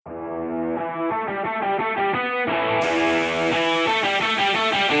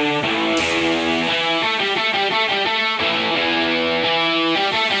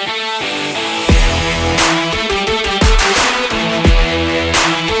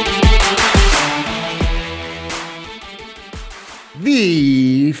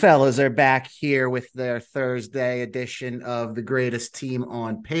The fellas are back here with their Thursday edition of the greatest team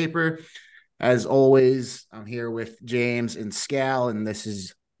on paper. As always, I'm here with James and Scal, and this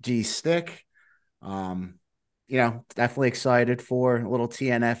is G Stick. Um, definitely excited for a little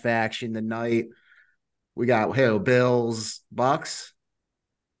TNF action tonight. We got Bills, Bucks.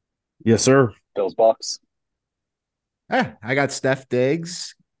 Yes, sir. Bills Bucks. I got Steph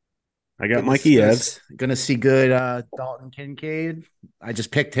Diggs. I got Gonna Mikey gonna Evs. gonna see good Dalton Kincaid. I just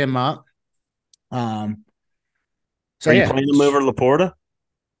picked him up. Um, so Are you yeah, playing them over Laporta?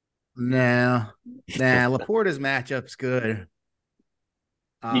 no, Laporta's matchup's good.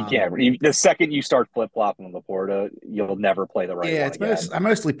 You Um, can't. The second you start flip flopping on Laporta, you'll never play the right yeah, one it's most again. I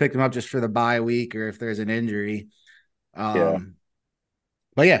mostly picked him up just for the bye week or if there's an injury. Yeah. Um,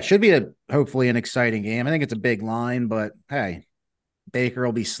 but yeah, should be a hopefully an exciting game. I think it's a big line, but hey, Baker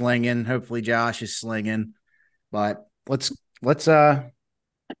will be slinging. Hopefully, Josh is slinging. But let's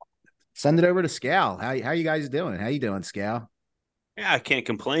send it over to Scal. How you guys doing? How you doing, Scal? Yeah, I can't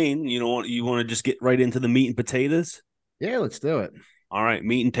complain. You want to just get right into the meat and potatoes? Yeah, let's do it. All right,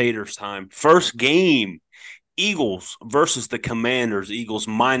 meat and taters time. First game, Eagles versus the Commanders. Eagles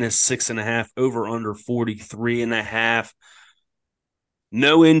minus 6.5, over under 43.5.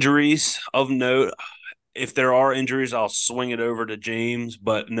 No injuries of note. If there are injuries, I'll swing it over to James,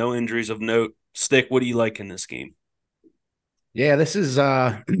 but no injuries of note. Stick, what do you like in this game? Yeah, this is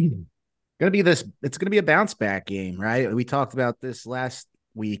it's gonna be a bounce back game, right? We talked about this last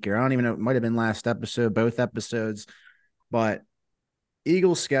week, or I don't even know, it might have been last episode, both episodes, but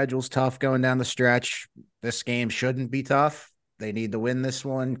Eagles schedule's tough going down the stretch. This game shouldn't be tough. They need to win this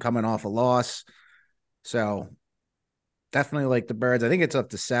one, coming off a loss. So definitely like the Birds. I think it's up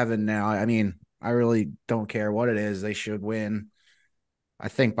to 7 now. I mean, I really don't care what it is. They should win. I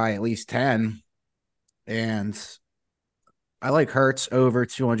think by at least 10. And I like Hurts over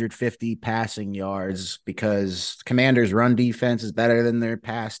 250 passing yards because Commanders' run defense is better than their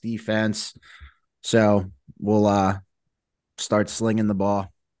pass defense. So we'll start slinging the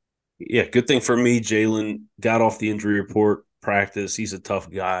ball. Yeah, good thing for me. Jalen got off the injury report practice. He's a tough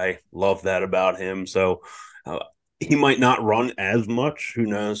guy. Love that about him. So uh, he might not run as much. Who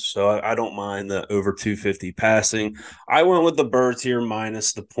knows? So I don't mind the over 250 passing. I went with the Birds here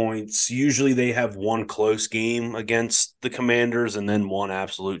minus the points. Usually they have one close game against the Commanders and then one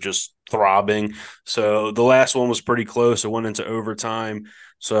absolute just throbbing. So the last one was pretty close. It went into overtime.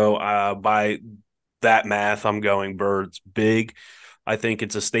 So by that math, I'm going Birds big. I think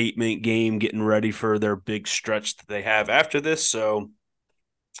it's a statement game getting ready for their big stretch that they have after this. So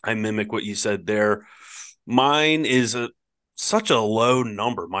I mimic what you said there. Mine is such a low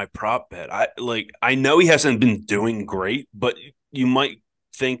number, my prop bet. I know he hasn't been doing great, but you might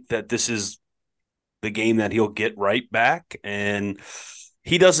think that this is the game that he'll get right back. And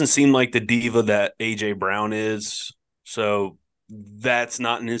he doesn't seem like the diva that AJ Brown is. So that's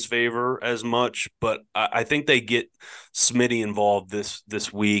not in his favor as much. But I think they get Smitty involved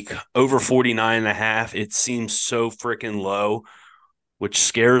this week. Over 49.5. It seems so freaking low, which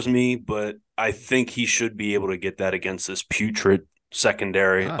scares me, but I think he should be able to get that against this putrid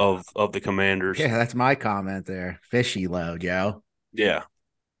secondary Ah, of the Commanders. yeah, that's my comment there. Fishy low, Joe. Yeah.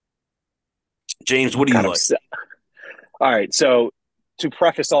 James, what do you God, I'm like? set. All right. So to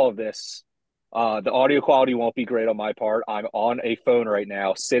preface all of this, the audio quality won't be great on my part. I'm on a phone right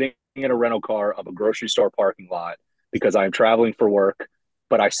now, sitting in a rental car of a grocery store parking lot because I'm traveling for work.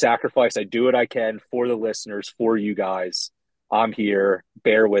 But I sacrifice. I do what I can for the listeners, for you guys. I'm here.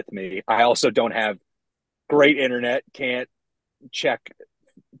 Bear with me. I also don't have great internet. Can't check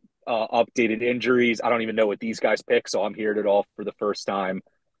updated injuries. I don't even know what these guys pick, so I'm here at it all for the first time.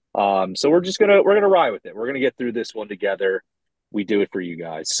 So we're gonna ride with it. We're gonna get through this one together. We do it for you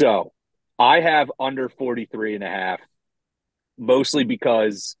guys. So I have under 43 and a half, mostly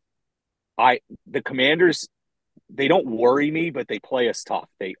because I the Commanders, they don't worry me, but they play us tough.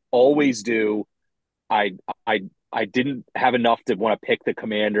 They always do. I I I didn't have enough to want to pick the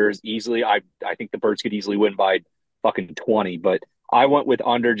Commanders easily. I think the Birds could easily win by fucking 20, but I went with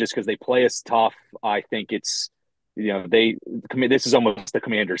under just because they play us tough. I think it's they this is almost the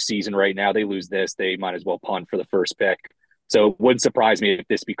Commanders season right now. They lose this, they might as well punt for the first pick. So it wouldn't surprise me if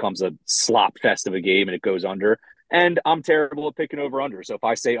this becomes a slop fest of a game and it goes under. And I'm terrible at picking over under. So if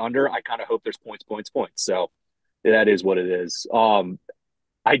I say under, I kind of hope there's points, points, points. So that is what it is.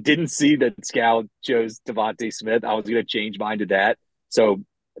 I didn't see that Scal chose Devontae Smith. I was going to change mine to that. So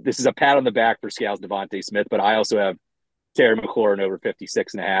this is a pat on the back for Scal's Devontae Smith, but I also have Terry McLaurin over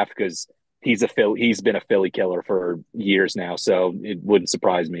 56 and a half because he's been a Philly killer for years now. So it wouldn't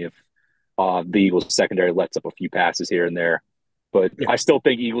surprise me if the Eagles secondary lets up a few passes here and there. But Yeah. I still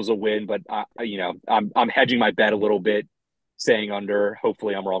think Eagles will win. But I'm hedging my bet a little bit, saying under.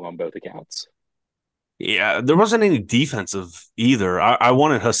 Hopefully, I'm wrong on both accounts. Yeah, there wasn't any defensive either. I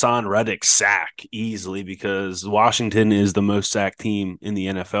wanted Hassan Reddick sack easily because Washington is the most sacked team in the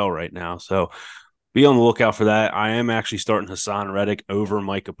NFL right now. So be on the lookout for that. I am actually starting Hassan Reddick over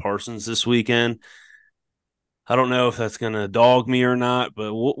Micah Parsons this weekend. I don't know if that's going to dog me or not,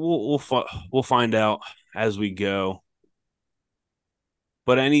 but we'll find out as we go.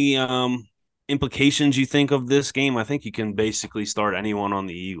 But any implications you think of this game? I think you can basically start anyone on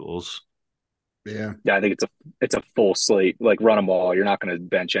the Eagles. Yeah. Yeah, I think it's a full slate. Like run them all. You're not going to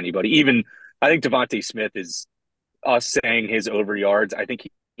bench anybody. Even I think Devontae Smith is us saying his over yards. I think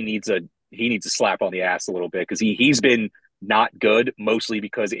he needs a slap on the ass a little bit because he's been not good mostly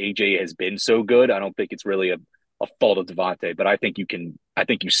because AJ has been so good. I don't think it's really a fault of Devontae, but I think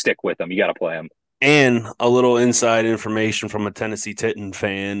you stick with him. You got to play him. And a little inside information from a Tennessee Titan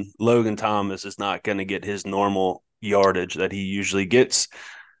fan: Logan Thomas is not going to get his normal yardage that he usually gets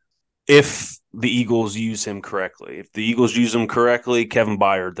if the Eagles use him correctly. If the Eagles use him correctly, Kevin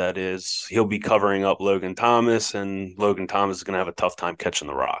Byard, that is, he'll be covering up Logan Thomas, and Logan Thomas is going to have a tough time catching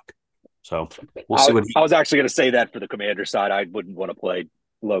the rock. So we'll see what I was actually going to say that for the Commander side. I wouldn't want to play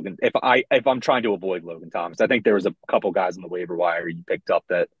Logan if I'm trying to avoid Logan Thomas. I think there was a couple guys on the waiver wire you picked up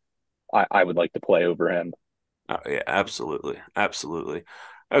that I would like to play over him. Oh, yeah, absolutely. Absolutely.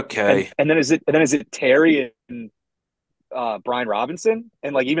 Okay. And then is it Terry and Brian Robinson?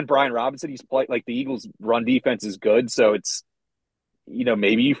 And like even Brian Robinson, he's played like the Eagles run defense is good. So it's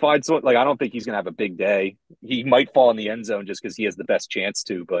maybe you find someone like I don't think he's gonna have a big day. He might fall in the end zone just because he has the best chance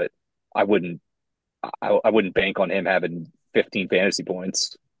to, but I wouldn't I wouldn't bank on him having 15 fantasy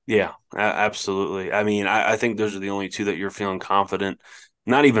points. Yeah, absolutely. I mean, I think those are the only two that you're feeling confident,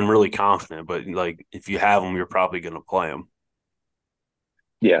 not even really confident, but like if you have them, you're probably going to play them.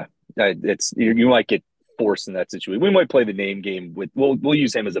 Yeah, it's you might get forced in that situation. We might play the name game with we'll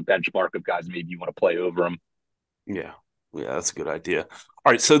use him as a benchmark of guys maybe you want to play over him. Yeah. Yeah, that's a good idea.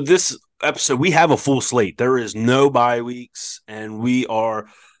 All right. So this episode, we have a full slate. There is no bye weeks, and we are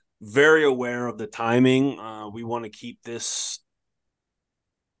very aware of the timing. We want to keep this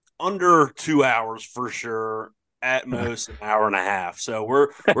under 2 hours for sure, at most an hour and a half. So we're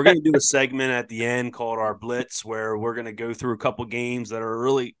going to do a segment at the end called our Blitz, where we're going to go through a couple games that are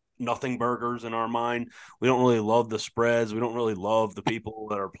really nothing burgers in our mind. We don't really love the spreads. We don't really love the people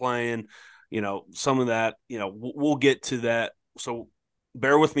that are playing. Some of that. We'll get to that. So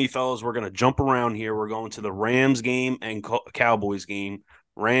bear with me, fellas. We're going to jump around here. We're going to the Rams game and Cowboys game.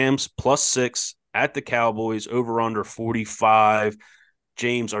 Rams +6 at the Cowboys, over under 45.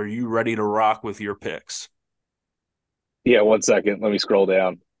 James, are you ready to rock with your picks? Yeah, 1 second. Let me scroll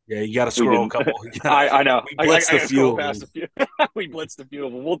down. Yeah, you got to We scroll a didn't. couple. I know. We I blitzed a gotta scroll few of past them. a few. We blitzed a few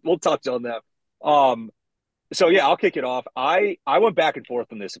of them. We'll touch on them. Um. So yeah, I'll kick it off. I went back and forth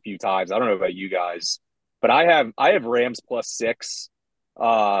on this a few times. I don't know about you guys, but I have Rams +6.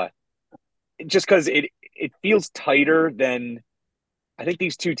 Uh, just because it feels tighter than I think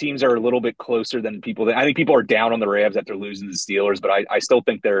these two teams are a little bit closer than people. I think people are down on the Rams after losing to the Steelers, but I still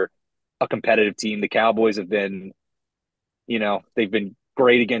think they're a competitive team. The Cowboys have been, they've been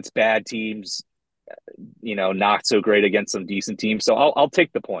great against bad teams, not so great against some decent teams. So I'll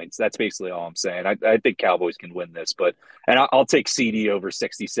take the points. That's basically all I'm saying. I think Cowboys can win this, and I'll take CD over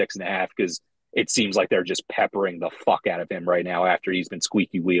 66.5 because it seems like they're just peppering the fuck out of him right now after he's been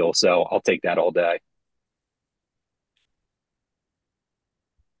squeaky wheel. So I'll take that all day.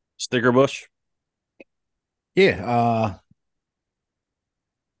 Sticker Bush. Yeah.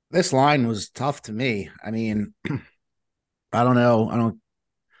 This line was tough to me. I mean, I don't know. I don't.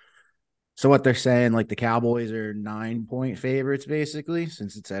 So what they're saying, like the Cowboys are 9-point favorites, basically,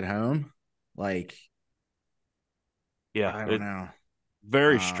 since it's at home. Like, Yeah, I don't know.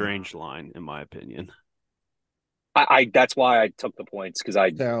 very strange line in my opinion. I that's why I took the points because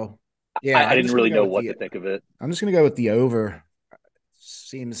So yeah, I I'm didn't just gonna really go know with what the to think of it. I'm just gonna go with the over.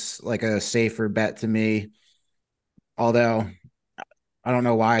 Seems like a safer bet to me. Although I don't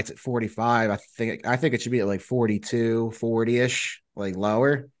know why it's at 45. I think it should be at like 42, 40-ish, like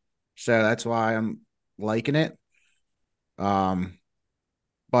lower. So that's why I'm liking it. Um,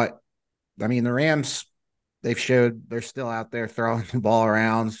 but I mean the Rams, they've showed they're still out there throwing the ball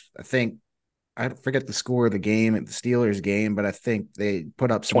around. I forget the score of the game at the Steelers game, but I think they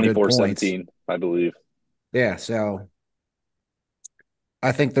put up some good points. 24-17, I believe. Yeah, so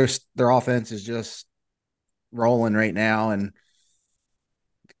I think their offense is just rolling right now, and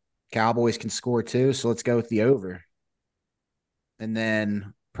Cowboys can score too. So let's go with the over. And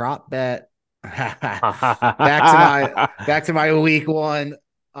then prop bet. back to my week one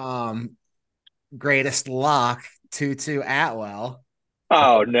greatest lock, Tutu Atwell.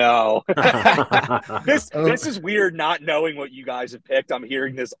 Oh no. Oh, This is weird not knowing what you guys have picked. I'm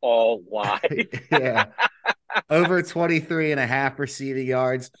hearing this all live. yeah. Over 23 and a half receiving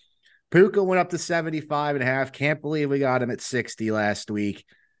yards. Puka went up to 75 and a half. Can't believe we got him at 60 last week.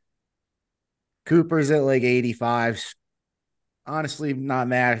 Cooper's at like 85. Honestly, not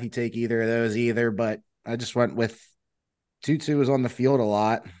mad if you take either of those either, but I just went with Tutu was on the field a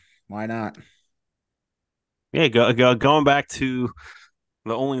lot. Why not? Yeah, going back to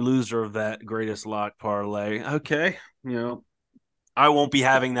the only loser of that greatest lock parlay. Okay, I won't be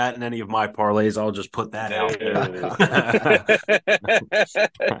having that in any of my parlays. I'll just put that out there.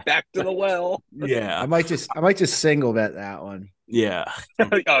 Back to the well. Yeah. I might just single bet that one. Yeah.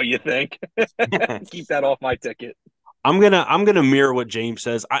 Oh, you think? Keep that off my ticket. I'm gonna mirror what James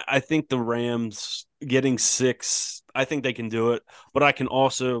says. I think the Rams getting 6, I think they can do it, but I can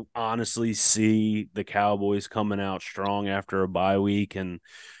also honestly see the Cowboys coming out strong after a bye week. And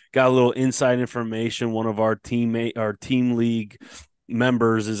got a little inside information. One of our team league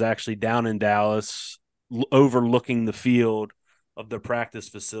members is actually down in Dallas overlooking the field of the practice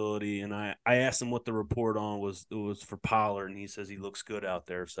facility. And I asked him what the report on was. It was for Pollard, and he says he looks good out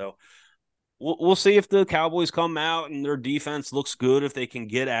there. So we'll see if the Cowboys come out and their defense looks good, if they can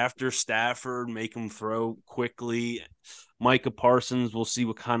get after Stafford, make him throw quickly. Micah Parsons, we'll see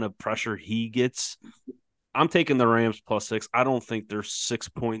what kind of pressure he gets. I'm taking the Rams +6. I don't think they're 6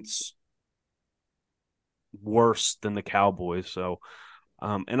 points worse than the Cowboys. So,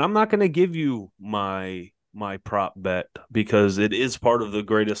 and I'm not going to give you my prop bet because it is part of the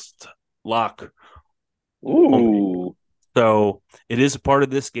greatest lock. Ooh. So it is a part of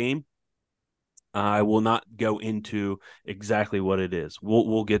this game. I will not go into exactly what it is.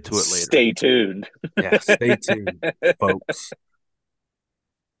 We'll get to it later. Stay tuned. Yeah, stay tuned, folks.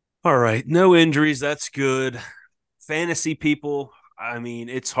 All right, no injuries. That's good. Fantasy people, I mean,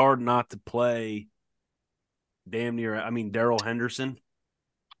 it's hard not to play damn near. I mean, Darrell Henderson.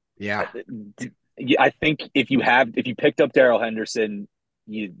 Yeah. I think if you picked up Darrell Henderson,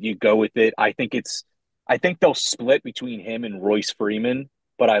 you go with it. I think they'll split between him and Royce Freeman,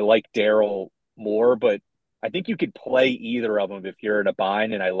 but I like Darrell more. But I think you could play either of them if you're in a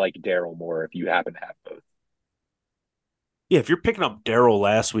bind, and I like Darrell more if you happen to have both. Yeah, if you're picking up Darrell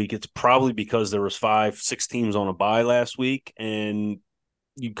last week, it's probably because there was 5-6 teams on a bye last week, and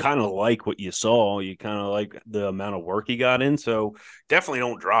you kind of like what you saw. You kind of like the amount of work he got in. So definitely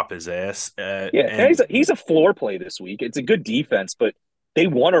don't drop his ass. And he's a floor play this week. It's a good defense, but they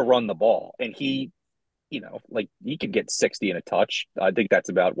want to run the ball, and he could get 60 in a touch. I think that's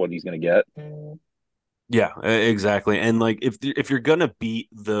about what he's going to get. Yeah, exactly. And like if you're gonna beat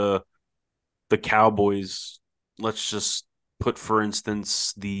the Cowboys, let's just put for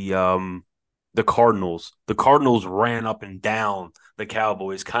instance the Cardinals. The Cardinals ran up and down the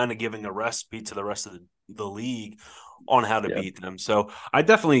Cowboys, kind of giving a recipe to the rest of the league on how to beat them. So I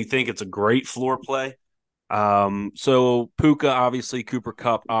definitely think it's a great floor play. So Puka, obviously, Cooper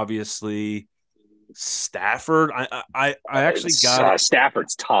Kupp, obviously, Stafford. I actually got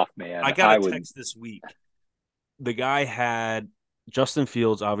Stafford's tough, man. I got a text this week. The guy had Justin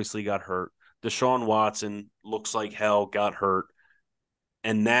Fields obviously got hurt. Deshaun Watson looks like hell, got hurt.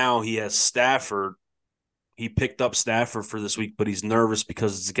 And now he has Stafford. He picked up Stafford for this week, but he's nervous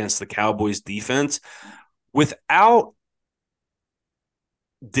because it's against the Cowboys defense. Without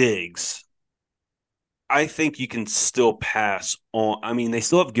Diggs, I think you can still pass on. I mean, they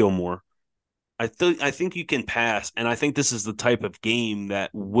still have Gilmore. I think you can pass, and I think this is the type of game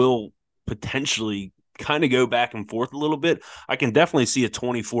that will potentially kind of go back and forth a little bit. I can definitely see a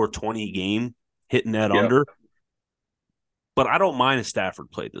 24-20 game hitting that under. But I don't mind a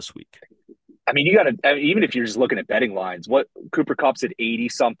Stafford play this week. I mean, even if you're just looking at betting lines, what Cooper Kupp's at 80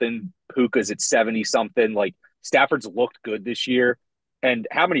 something, Puka's at 70 something. Like Stafford's looked good this year. And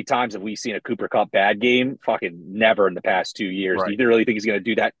how many times have we seen a Cooper Kupp bad game? Fucking never in the past 2 years. Right. Do you really think he's going to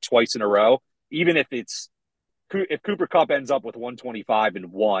do that twice in a row? Even if Cooper Kupp ends up with 125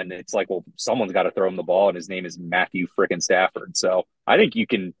 and 1, it's like, well, someone's got to throw him the ball, and his name is Matthew frickin' Stafford. So I think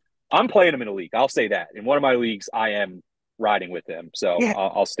I'm playing him in a league. I'll say that. In one of my leagues, I am riding with him. So yeah.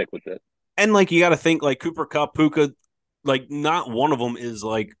 I'll stick with it. And like, you got to think like Cooper Kupp, Puka, like not one of them is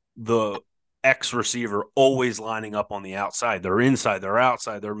like the X receiver always lining up on the outside. They're inside, they're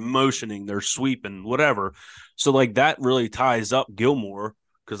outside, they're motioning, they're sweeping, whatever. So like that really ties up Gilmore,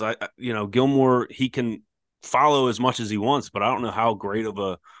 because Gilmore, he can follow as much as he wants, but I don't know how great of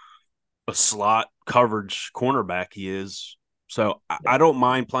a slot coverage cornerback he is. So I don't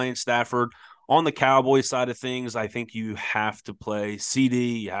mind playing Stafford. On the Cowboys side of things, I think you have to play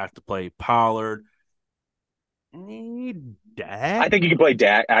CD. You have to play Pollard. Need Dak? I think you can play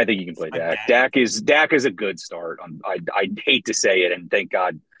Dak. I think you can play Dak. Dak? Dak is a good start. I hate to say it, and thank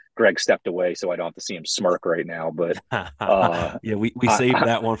God Greg stepped away so I don't have to see him smirk right now. But yeah, we saved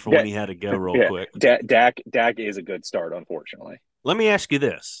that one for when he had to go real quick. Dak is a good start, unfortunately. Let me ask you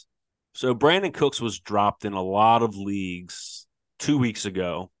this. So Brandon Cooks was dropped in a lot of leagues 2 weeks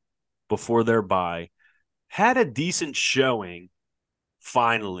ago before their bye. Had a decent showing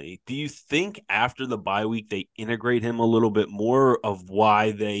finally. Do you think after the bye week they integrate him a little bit more of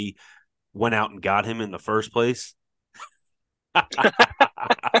why they went out and got him in the first place?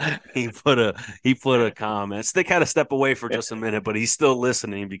 he put a comment. Stick had to step away for just a minute, but he's still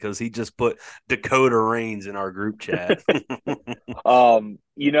listening because he just put Dakota Reigns in our group chat.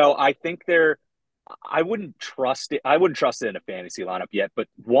 I think I wouldn't trust it. I wouldn't trust it in a fantasy lineup yet, but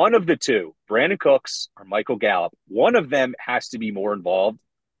one of the two, Brandon Cooks or Michael Gallup, one of them has to be more involved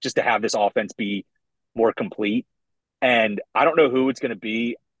just to have this offense be more complete. And I don't know who it's going to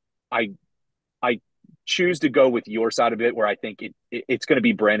be. I choose to go with your side of it, where I think it's going to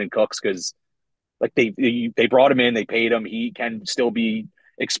be Brandon Cooks because like they brought him in, they paid him. He can still be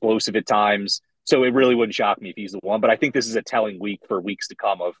explosive at times. So it really wouldn't shock me if he's the one. But I think this is a telling week for weeks to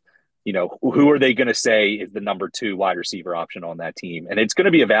come of, who are they going to say is the number 2 wide receiver option on that team? And it's going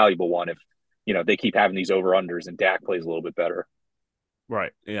to be a valuable one if, they keep having these over-unders and Dak plays a little bit better.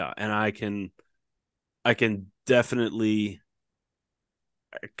 Right. Yeah. And I can definitely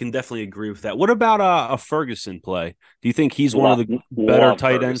agree with that. What about a Ferguson play? Do you think he's one of the better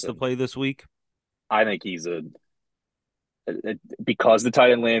tight ends to play this week? I think he's because the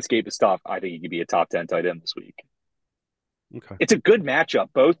tight end landscape is tough, I think he could be a top 10 tight end this week. Okay. It's a good matchup.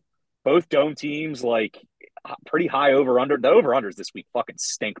 Both dome teams, like, pretty high over-under. The over-unders this week fucking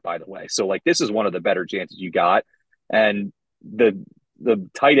stink, by the way. So, like, this is one of the better chances you got. And the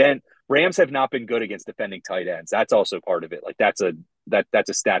tight end, Rams have not been good against defending tight ends. That's also part of it. Like, that's a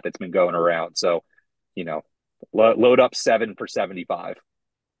stat that's been going around. So, load up 7 for 75.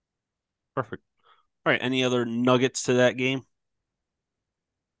 Perfect. All right. Any other nuggets to that game?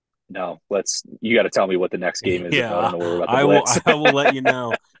 No, you got to tell me what the next game is. Yeah, I don't know where we're about to blitz. I will let you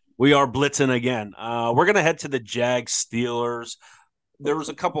know. We are blitzing again. We're going to head to the Jags Steelers. There was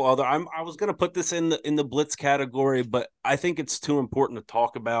a couple other. I was going to put this in the blitz category, but I think it's too important to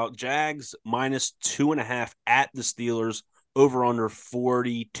talk about. Jags minus 2.5 at the Steelers, over under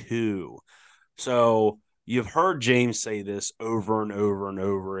 42. So you've heard James say this over and over and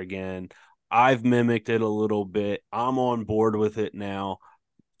over again. I've mimicked it a little bit. I'm on board with it now.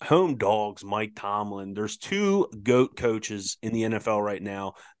 Home dogs, Mike Tomlin. There's 2 GOAT coaches in the NFL right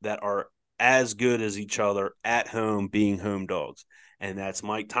now that are as good as each other at home being home dogs. And that's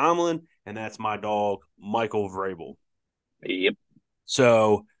Mike Tomlin, and that's my dog, Michael Vrabel. Yep.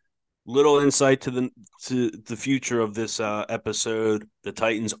 So, little insight to the future of this episode. The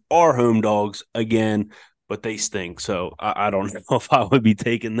Titans are home dogs again, but they stink. So, I don't know if I would be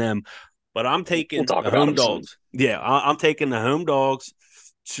taking them. But I'm taking the home dogs. Yeah, I'm taking the home dogs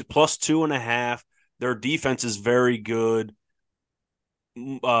plus 2.5. Their defense is very good.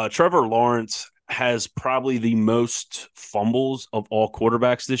 Trevor Lawrence has probably the most fumbles of all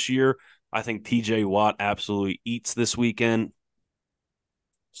quarterbacks this year. I think TJ Watt absolutely eats this weekend.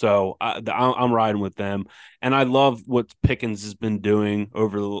 So I'm riding with them. And I love what Pickens has been doing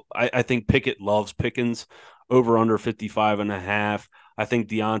I think Pickett loves Pickens over under 55.5. I think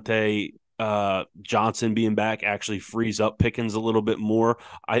Deontay Johnson being back actually frees up Pickens a little bit more.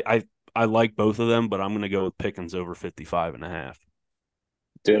 I like both of them, but I'm going to go with Pickens over 55.5.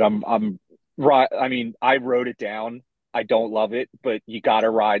 Dude, I'm right. I mean, I wrote it down. I don't love it, but you got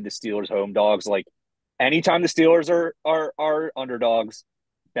to ride the Steelers home dogs. Like, anytime the Steelers are underdogs,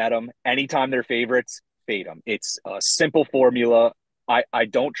 bet them. Anytime they're favorites, fade them. It's a simple formula. I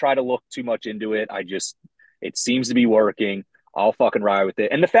don't try to look too much into it. It seems to be working. I'll fucking ride with it.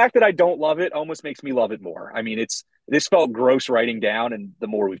 And the fact that I don't love it almost makes me love it more. I mean, this felt gross writing down, and the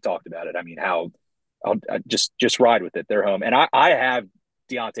more we've talked about it, I mean, I'll just ride with it. They're home. And I have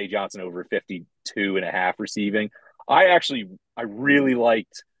Deontay Johnson over 52.5 receiving. I really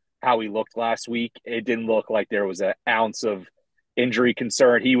liked how he looked last week. It didn't look like there was an ounce of injury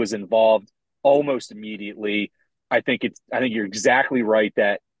concern. He was involved almost immediately. I think you're exactly right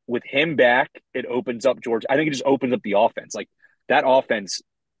that with him back, it opens up George. I think it just opens up the offense. Like, that offense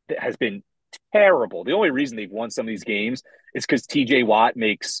has been terrible. The only reason they've won some of these games is because TJ Watt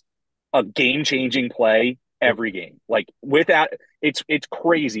makes a game-changing play every game. Like, with that, it's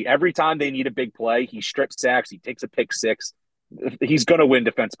crazy. Every time they need a big play, he strip sacks, he takes a pick six. he's going to win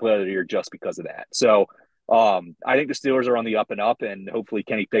Defensive Player of the Year just because of that. So I think the Steelers are on the up and up, and hopefully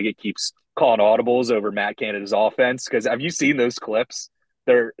Kenny Pickett keeps calling audibles over Matt Canada's offense. Because have you seen those clips?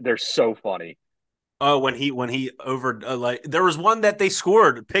 They're so funny. Oh, when he over like there was one that they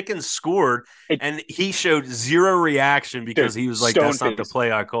scored, Pickens scored, and he showed zero reaction because he was like, "That's not the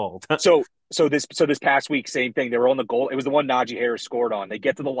play I called." So this past week, same thing. They were on the goal. It was the one Najee Harris scored on. They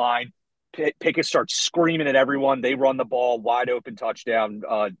get to the line. Pickett starts screaming at everyone. They run the ball, wide open touchdown.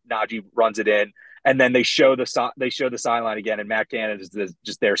 Najee runs it in, and then they show the sideline again, and Matt Canada is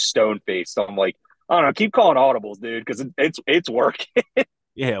just there stone faced. So I'm like, I don't know, keep calling audibles, dude, because it's working.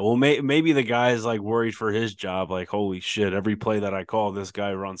 Yeah, well, maybe the guy is like worried for his job. Like, holy shit! Every play that I call, this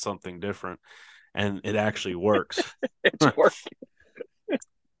guy runs something different, and it actually works. It's working.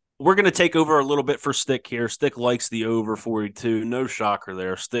 We're gonna take over a little bit for Stick here. Stick likes the over 42. No shocker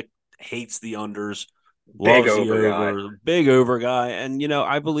there. Stick hates the unders. Loves the over. Big over guy, and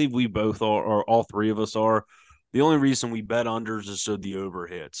I believe we both are, or all three of us are. The only reason we bet unders is so the over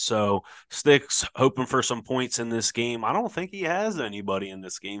hits. So Stick's hoping for some points in this game. I don't think he has anybody in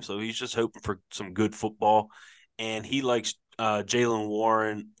this game, so he's just hoping for some good football. And he likes Jaylen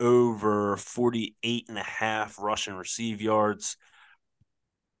Warren over 48.5 rushing receive yards.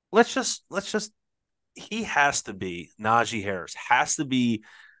 Let's just he has to be, Najee Harris has to be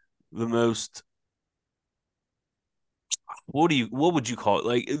the most, what would you call it?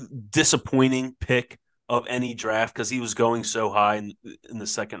 Like, disappointing pick of any draft because he was going so high in the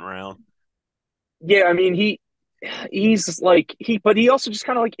second round. Yeah, I mean he's like but he also just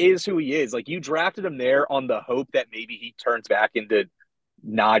kind of like is who he is. Like, you drafted him there on the hope that maybe he turns back into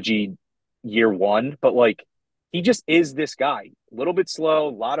Najee year one, but like he just is this guy. A little bit slow, a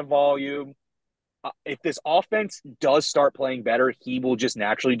lot of volume. If this offense does start playing better, he will just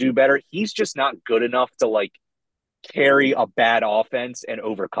naturally do better. He's just not good enough to like carry a bad offense and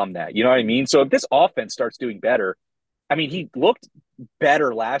overcome that. You know what I mean? So if this offense starts doing better, I mean, he looked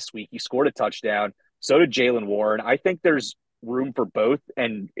better last week. He scored a touchdown. So did Jaylen Warren. I think there's room for both.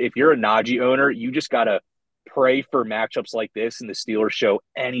 And if you're a Najee owner, you just got to pray for matchups like this and the Steelers show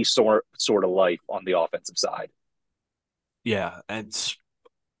any sort of life on the offensive side. Yeah,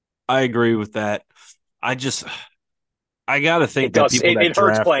 I agree with that. I got to think that people that it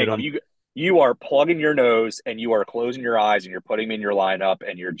hurts playing him, you are plugging your nose and you are closing your eyes and you're putting him in your lineup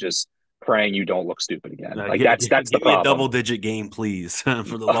and you're just praying you don't look stupid again. That's the problem. A double-digit game, please, for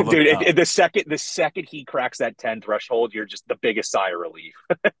the love of God. The second he cracks that 10 threshold, you're just the biggest sigh of relief,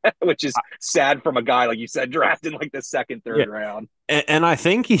 which is sad from a guy like you said drafted like the second, third round. And I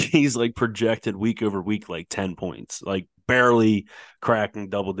think he's like projected week over week like 10 points, like barely cracking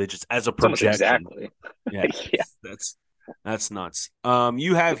double digits as a projection. Exactly. Yeah, that's nuts.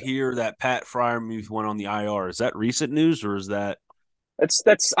 You have here that Pat Freiermuth went on the IR. Is that recent news or is that?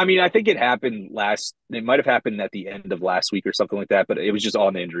 That's. I mean, I think it happened it might have happened at the end of last week or something like that. But it was just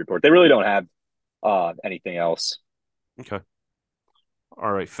on the injury report. They really don't have anything else. Okay.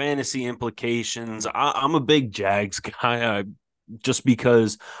 All right. Fantasy implications. I'm a big Jags guy, just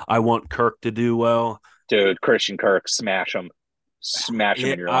because I want Kirk to do well. Dude, Christian Kirk, smash him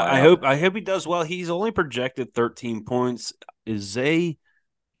in your lineup. I hope he does well. He's only projected 13 points. Is Zay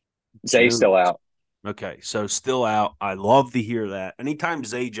still out? Okay, so still out. I love to hear that. Anytime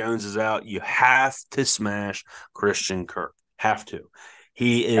Zay Jones is out, you have to smash Christian Kirk. Have to.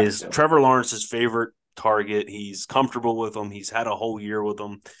 He is Trevor Lawrence's favorite target. He's comfortable with him. He's had a whole year with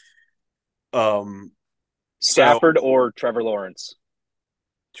him. Stafford or Trevor Lawrence?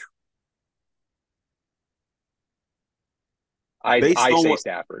 I say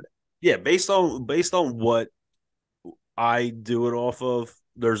Stafford. Yeah, based on what I do it off of,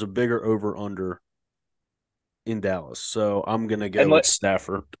 there's a bigger over under in Dallas, so I'm gonna go with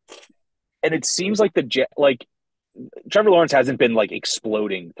Stafford. And it seems like Trevor Lawrence hasn't been like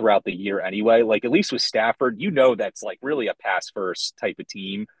exploding throughout the year anyway. Like, at least with Stafford, that's like really a pass first type of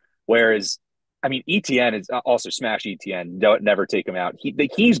team. Whereas, I mean, ETN is also smash ETN. Don't never take him out.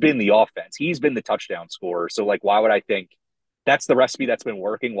 He's been the offense. He's been the touchdown scorer. So like, why would I think that's the recipe that's been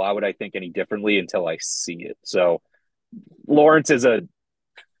working? Why would I think any differently until I see it? So Lawrence is a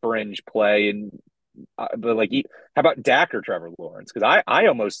fringe play, and but like, how about Dak or Trevor Lawrence? Because I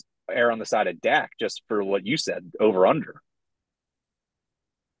almost err on the side of Dak just for what you said, over under.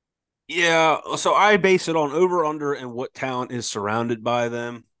 Yeah, so I base it on over under and what talent is surrounded by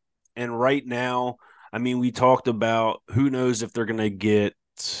them. And right now, I mean, we talked about who knows if they're going to get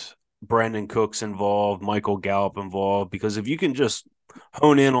Brandon Cooks involved, Michael Gallup involved, because if you can just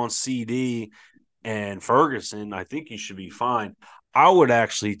hone in on CD and Ferguson, I think you should be fine. I would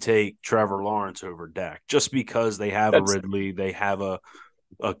actually take Trevor Lawrence over Dak just because they have a Ridley, they have a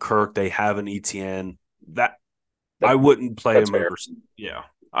Kirk, they have an ETN. That I wouldn't play him fair. over. Yeah,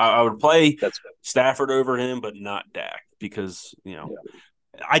 I would play That's fair. Stafford over him, but not Dak because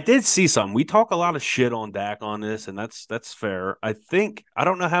I did see something. We talk a lot of shit on Dak on this, and that's fair. I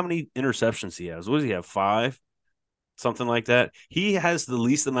don't know how many interceptions he has. What does he have? 5? Something like that. He has the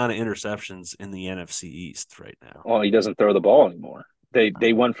least amount of interceptions in the NFC East right now. Well, he doesn't throw the ball anymore.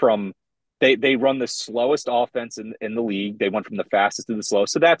 They went from they run the slowest offense in the league. They went from the fastest to the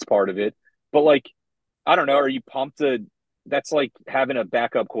slowest. So that's part of it. But like, I don't know, are you pumped to that's like having a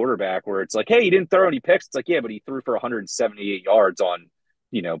backup quarterback where it's like, hey, he didn't throw any picks. It's like, yeah, but he threw for 178 yards on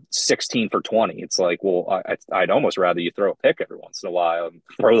 16 for 20. It's like, well, I'd almost rather you throw a pick every once in a while and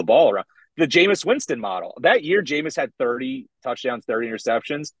throw the ball around. The Jameis Winston model. That year, Jameis had 30 touchdowns, 30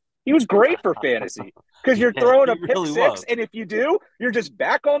 interceptions. He was great for fantasy because you're throwing a pick six, and if you do, you're just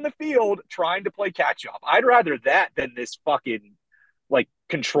back on the field trying to play catch up. I'd rather that than this fucking like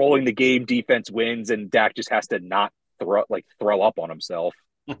controlling the game defense wins and Dak just has to not throw up on himself.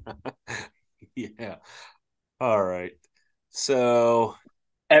 Yeah. All right. So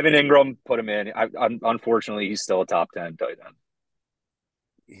Evan Ingram, put him in. Unfortunately, he's still a top 10 tight end.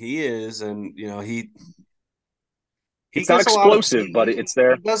 He is, and it's not explosive, but it's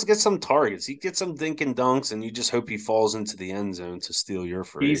there. He does get some targets. He gets some dinking dunks, and you just hope he falls into the end zone, to steal your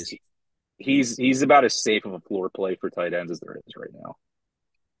phrase. He's about as safe of a floor play for tight ends as there is right now.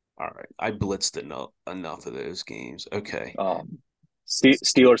 All right, I blitzed enough of those games. Okay.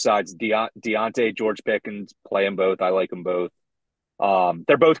 Steeler sides: Deontay, George Pickens, play them both. I like them both.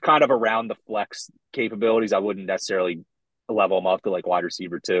 They're both kind of around the flex capabilities. I wouldn't necessarily level them up to like wide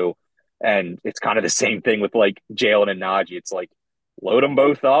receiver 2. And it's kind of the same thing with like Jalen and Najee. It's like load them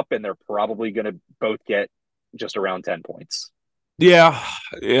both up and they're probably going to both get just around 10 points. Yeah.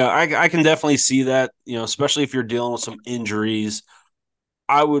 I can definitely see that, especially if you're dealing with some injuries.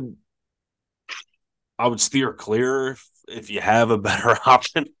 I would steer clear if you have a better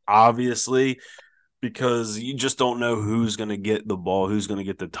option, obviously, because you just don't know who's going to get the ball, who's going to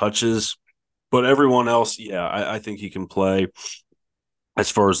get the touches. But everyone else, I think he can play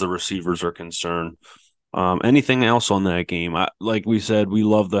as far as the receivers are concerned. Anything else on that game? Like we said, we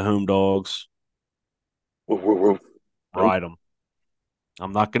love the home dogs. Ride them.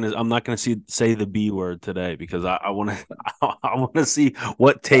 I'm not gonna say the B word today because I want to see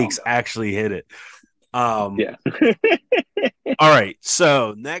what takes actually hit it. Yeah. All right.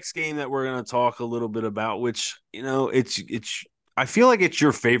 So next game that we're gonna talk a little bit about, which it's I feel like it's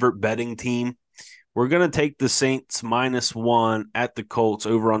your favorite betting team. We're going to take the Saints -1 at the Colts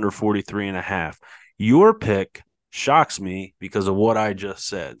over under 43.5. Your pick shocks me because of what I just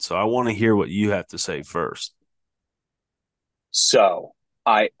said. So I want to hear what you have to say first. So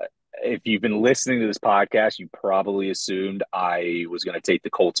if you've been listening to this podcast, you probably assumed I was going to take the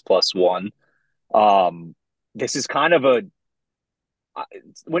Colts +1. This is kind of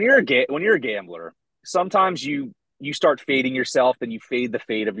when you're a gambler, sometimes you start fading yourself, then you fade the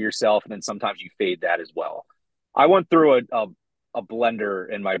fade of yourself, and then sometimes you fade that as well. I went through a blender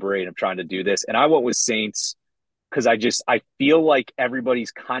in my brain of trying to do this, and I went with Saints because I feel like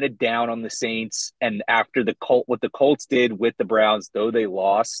everybody's kind of down on the Saints, and after what the Colts did with the Browns, though they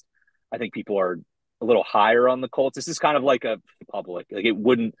lost, I think people are a little higher on the Colts. This is kind of like a public. Like it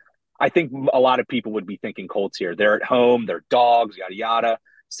wouldn't. I think a lot of people would be thinking Colts here. They're at home, they're dogs, yada yada.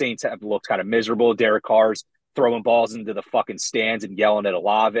 Saints have looked kind of miserable. Derek Carr's throwing balls into the fucking stands and yelling at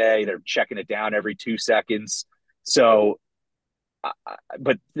Olave. They're checking it down every 2 seconds. So,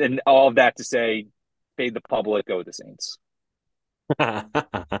 but then all of that to say, fade the public, go with the Saints.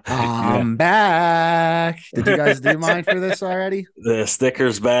 I'm back. Did you guys do mine for this already? The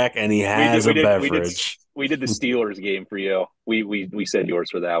sticker's back, and he has a beverage. We did the Steelers game for you. We said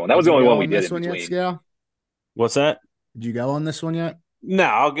yours for that one. That was the only one we did in between. Yet, What's that? Did you go on this one yet? No,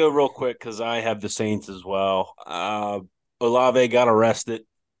 I'll go real quick because I have the Saints as well. Olave got arrested,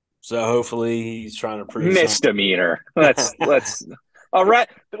 so hopefully he's trying to prove misdemeanor. Let's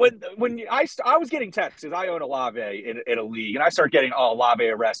when I was getting texts because I own Olave in a league, and I start getting Olave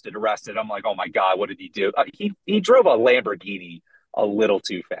arrested. I'm like, oh my god, what did he do? He drove a Lamborghini a little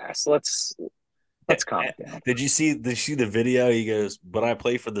too fast. Let's calm down. Did you see the video? He goes, "But I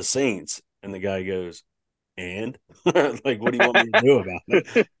play for the Saints," and the guy goes, "And like, what do you want me to do about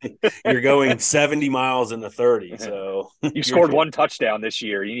it? You're going 70 miles in the 30, so you scored 1 touchdown this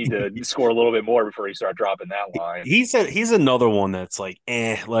year. You need to score a little bit more before you start dropping that line." He said he's another one that's like,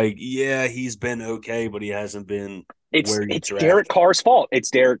 he's been okay, but he hasn't been. It's Derek Carr's fault.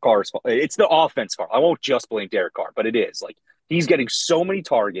 It's Derek Carr's fault. It's the offense fault. I won't just blame Derek Carr, but it is like He's getting so many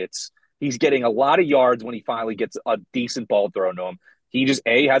targets. He's getting a lot of yards when he finally gets a decent ball thrown to him. He just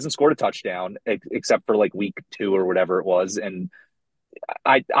hasn't scored a touchdown except for like week 2 or whatever it was. And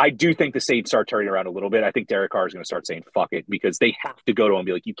I do think the Saints start turning around a little bit. I think Derek Carr is going to start saying fuck it because they have to go to him and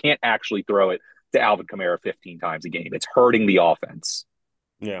be like, you can't actually throw it to Alvin Kamara 15 times a game. It's hurting the offense.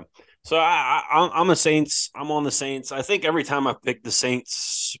 Yeah. So I'm a Saints. I'm on the Saints. I think every time I pick the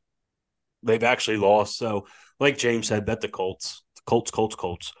Saints, they've actually lost. So, like James said, bet the Colts.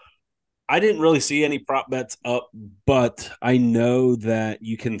 Colts. I didn't really see any prop bets up, but I know that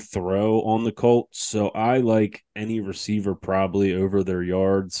you can throw on the Colts. So I like any receiver probably over their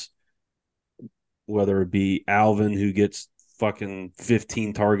yards, whether it be Alvin, who gets fucking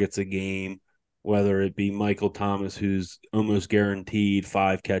 15 targets a game, whether it be Michael Thomas, who's almost guaranteed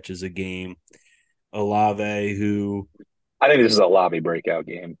 5 catches a game, Olave, who I think this is a Olave breakout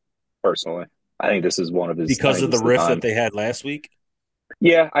game, personally. I think this is one of his because of the riff that they had last week.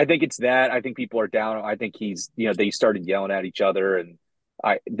 Yeah, I think it's that. I think people are down. I think they started yelling at each other, and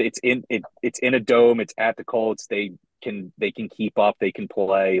it's in a dome. It's at the Colts. They can keep up. They can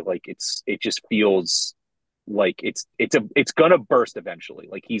play. Like it just feels like it's gonna burst eventually.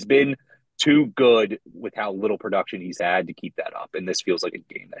 Like he's been too good with how little production he's had to keep that up, and this feels like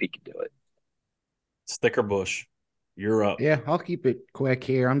a game that he can do it. Sticker Bush, you're up. Yeah, I'll keep it quick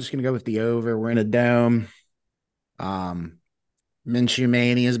here. I'm just gonna go with the over. We're in a dome. Minshew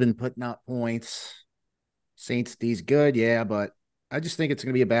Mania has been putting up points. Saints D's good, yeah, but I just think it's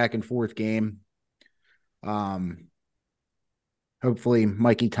going to be a back and forth game. Hopefully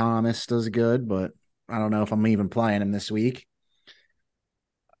Mikey Thomas does good, but I don't know if I'm even playing him this week.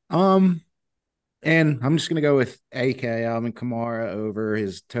 And I'm just going to go with AK Alvin Kamara over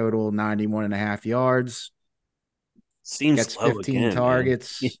his total 91.5 yards. Seems gets 15 again,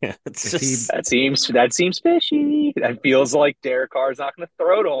 targets. Yeah, that seems fishy. That feels like Derek Carr's not going to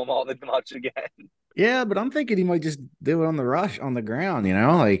throw to him all that much again. Yeah, but I'm thinking he might just do it on the rush on the ground.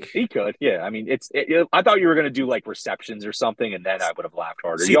 Like he could. Yeah, I mean, I thought you were going to do like receptions or something, and then I would have laughed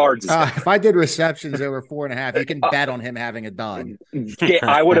harder. Yards. If I did receptions over 4.5, you can bet on him having a dud. Yeah,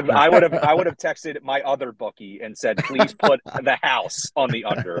 I would have texted my other bookie and said, please put the house on the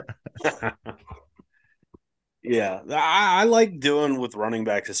under. Yeah, I like doing with running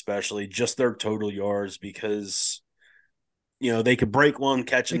backs, especially just their total yards because they could break one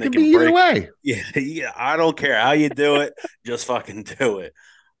catch and they can be break. Either way. Yeah. I don't care how you do it, just fucking do it.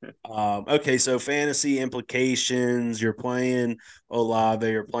 Okay, so fantasy implications. You're playing Olave.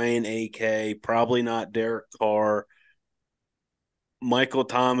 You're playing AK. Probably not Derek Carr. Michael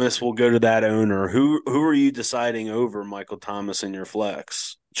Thomas will go to that owner. Who are you deciding over Michael Thomas in your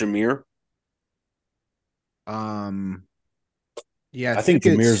flex? Jameer? Yeah, I think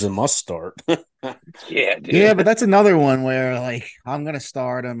Jameer's a must start. Yeah, dude. Yeah, but that's another one where I'm gonna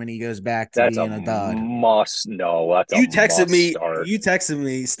start him and he goes back to being a dud. Must. No, that's you texted me. Start. You texted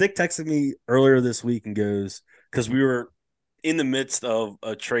me. Stick texted me earlier this week and goes because we were in the midst of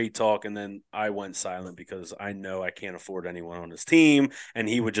a trade talk, and then I went silent because I know I can't afford anyone on his team, and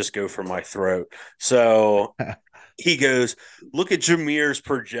he would just go for my throat. So he goes, "Look at Jameer's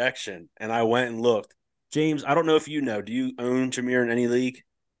projection," and I went and looked. James, I don't know if you know. Do you own Jameer in any league?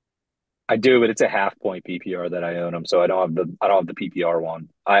 I do, but it's a half point PPR that I own him, so I don't have the PPR one.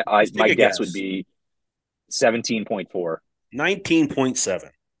 My guess would be 17.4. 19.7.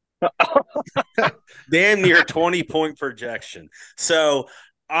 Damn near 20-point projection. So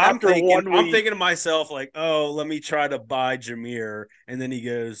I'm thinking to myself, like, oh, let me try to buy Jameer. And then he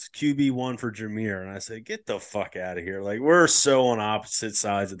goes, QB1 for Jameer. And I say, get the fuck out of here. Like, we're so on opposite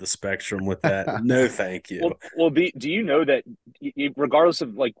sides of the spectrum with that. No, thank you. Well, do you know that regardless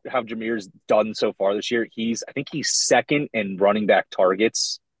of like how Jameer's done so far this year, I think he's second in running back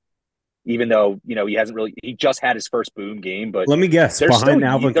targets, even though, he just had his first boom game. But let me guess, behind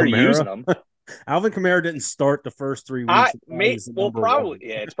Alvin Kamara? Using him. Alvin Kamara didn't start the first 3 weeks. Probably.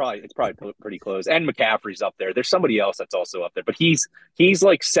 Yeah, it's probably pretty close. And McCaffrey's up there. There's somebody else that's also up there, but he's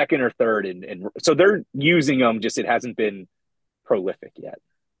like second or third, and so they're using him. Just it hasn't been prolific yet.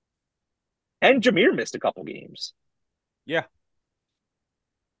 And Jameer missed a couple games. Yeah.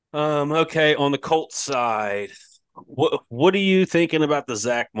 Okay, on the Colts side, what are you thinking about the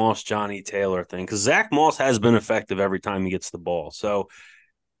Zach Moss, Johnny Taylor thing? Because Zach Moss has been effective every time he gets the ball. So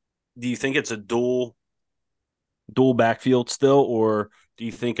do you think it's a dual backfield still, or do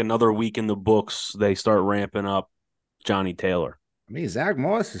you think another week in the books they start ramping up Johnny Taylor? I mean, Zach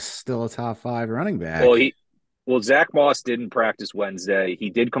Moss is still a top 5 running back. Well, Zach Moss didn't practice Wednesday. He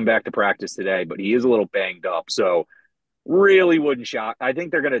did come back to practice today, but he is a little banged up. So really wouldn't shock. I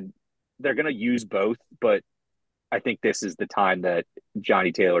think they're gonna use both, but I think this is the time that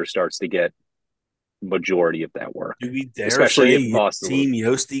Johnny Taylor starts to get majority of that work. Do we dare especially if say Boston Team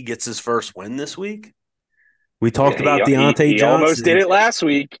Yosti gets his first win this week? We yeah, talked about Deontay he almost did Johnson. it last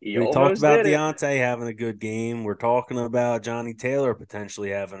week. He We talked almost about did it. Deontay having a good game. We're talking about Johnny Taylor potentially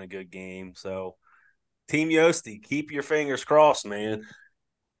having a good game. So, Team Yosti, keep your fingers crossed, man.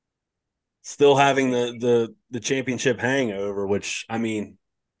 Still having the championship hangover, which I mean,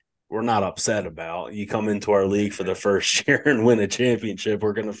 we're not upset about. You come into our league for the first year and win a championship,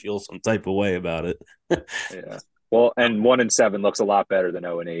 we're gonna feel some type of way about it. Yeah. Well, and 1-7 looks a lot better than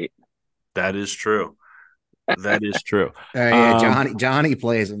 0-8. That is true. That is true. Yeah, Johnny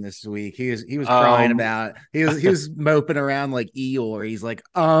plays him this week. He was crying about it. He was moping around like Eeyore. He's like,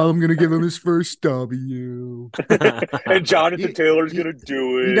 oh, I'm gonna give him his first W. And Jonathan Taylor's gonna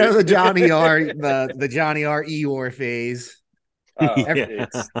do it. You know the Johnny R Eeyore phase.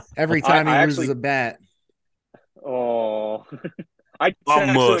 Every time he loses a bet. Oh, I texted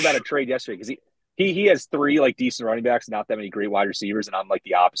him about a trade yesterday because he has 3 like decent running backs, not that many great wide receivers, and I'm like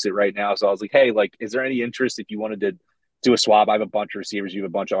the opposite right now. So I was like, hey, like, is there any interest if you wanted to do a swap? I have a bunch of receivers, you have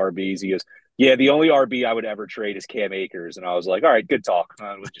a bunch of RBs. He goes, yeah, the only RB I would ever trade is Cam Akers, and I was like, all right, good talk.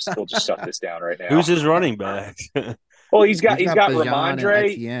 We'll just shut this down right now. Who's his running back? Well, he's got Bijan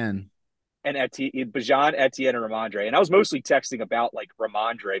Ramondre and Bijan, Etienne, and Ramondre. And I was mostly texting about like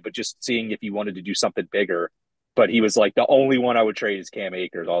Ramondre, but just seeing if he wanted to do something bigger. But he was like, the only one I would trade is Cam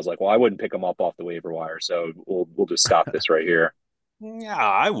Akers. I was like, well, I wouldn't pick him up off the waiver wire, so we'll just stop this right here. Yeah,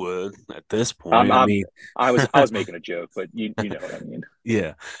 I would at this point. I mean, I was making a joke, but you know what I mean.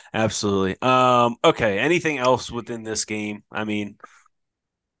 Yeah, absolutely. Okay. Anything else within this game? I mean,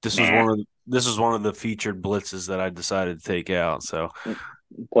 this was one of the featured blitzes that I decided to take out. So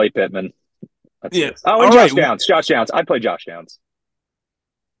play Pittman. That's yeah. It. Oh, and Josh Downs. Josh Downs. I'd play Josh Downs.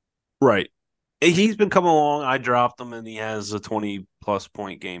 Right. He's been coming along. I dropped him, and he has a 20-plus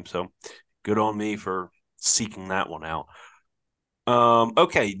point game. So good on me for seeking that one out.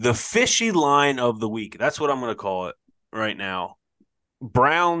 Okay, the fishy line of the week. That's what I'm going to call it right now.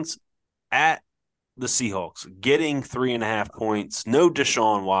 Browns at the Seahawks, getting 3.5 points. No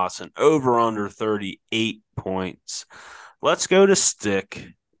Deshaun Watson, over under 38 points. Let's go to Stick.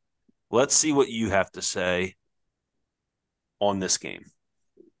 Let's see what you have to say on this game.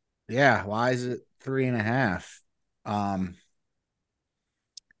 Yeah, why is it 3.5? I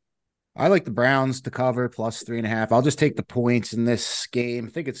like the Browns to cover plus 3.5. I'll just take the points in this game. I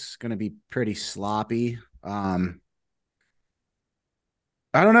think it's going to be pretty sloppy. I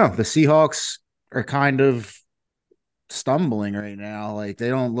don't know. The Seahawks are kind of stumbling right now. Like, they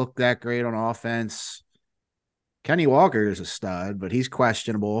don't look that great on offense. Kenny Walker is a stud, but he's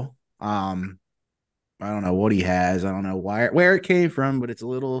questionable. I don't know what he has. I don't know where it came from, but it's a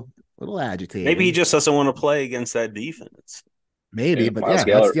little agitated. Maybe he just doesn't want to play against that defense. Maybe, but yeah,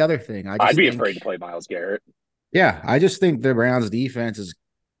 that's the other thing. I'd be afraid to play Myles Garrett. Yeah, I just think the Browns defense is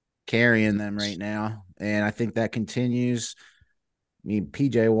carrying them right now, and I think that continues. I mean,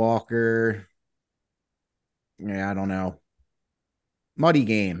 PJ Walker. Yeah, I don't know. Muddy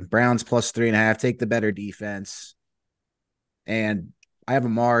game. Browns plus 3.5. Take the better defense. And I have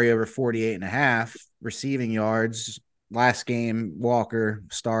Amari over 48.5 receiving yards. Last game, Walker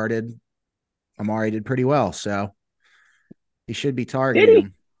started. Amari did pretty well, so he should be targeting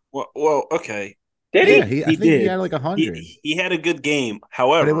him. Well, okay. Did he? Yeah, I think he had like 100. He had a good game.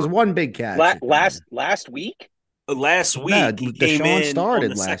 However, but it was one big catch. Last week? Last week, no, he came in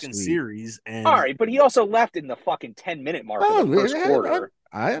started on the second week. Series. And all right, but he also left in the fucking 10-minute mark of the first quarter.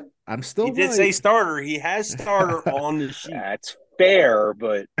 I'm still. He did say starter. He has starter on the sheet. That's fair,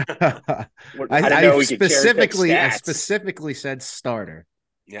 but I specifically said starter.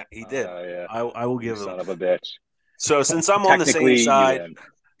 Yeah, he did. Yeah. I will give him. Son of a bitch. So since I'm on the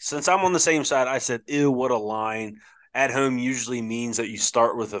same side, I said, ew, what a line. At home usually means that you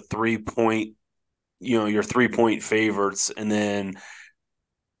start with a 3-point, your 3-point favorites, and then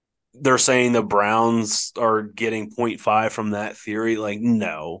they're saying the Browns are getting 0.5 from that theory. Like,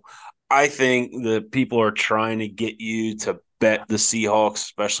 no. I think the people are trying to get you to bet the Seahawks,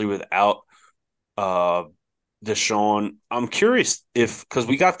 especially without Deshaun. I'm curious because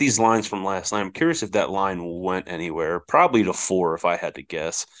we got these lines from last night. I'm curious if that line went anywhere. Probably to 4 if I had to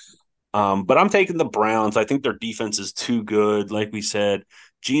guess. But I'm taking the Browns. I think their defense is too good. Like we said,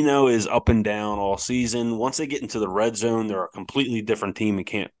 Geno is up and down all season. Once they get into the red zone, they're a completely different team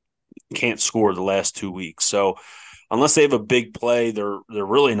and can't score the last 2 weeks. So unless they have a big play, they're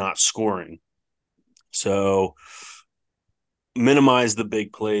really not scoring. So minimize the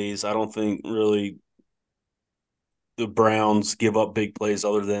big plays. I don't think really the Browns give up big plays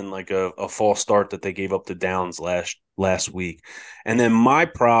other than like a false start that they gave up to Downs last week. And then my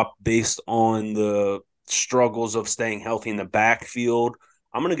prop, based on the struggles of staying healthy in the backfield,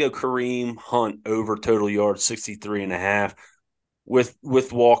 I'm going to go Kareem Hunt over total yards, 63.5.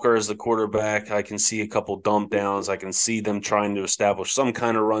 With Walker as the quarterback, I can see a couple dump downs. I can see them trying to establish some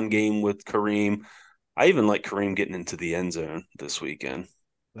kind of run game with Kareem. I even like Kareem getting into the end zone this weekend.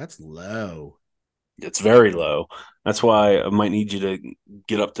 That's low. It's very low. That's why I might need you to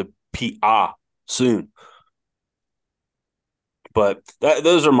get up to PA soon. But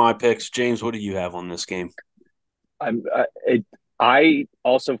those are my picks. James, what do you have on this game? I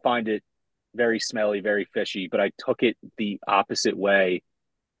also find it very smelly, very fishy, but I took it the opposite way,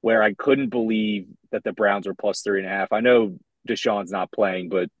 where I couldn't believe that the Browns were plus 3.5. I know Deshaun's not playing,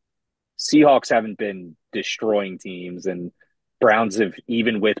 but Seahawks haven't been destroying teams, and Browns have,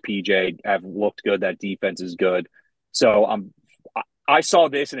 even with PJ, have looked good. That defense is good. So I saw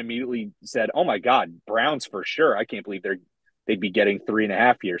this and immediately said, "Oh my God, Browns for sure!" I can't believe they'd be getting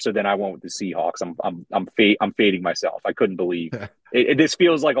 3.5 here. So then I went with the Seahawks. I'm fading myself. I couldn't believe it. This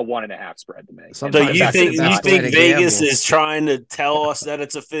feels like a 1.5 spread to me. So you think Vegas is trying to tell us that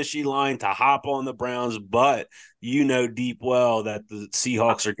it's a fishy line to hop on the Browns, but you know deep well that the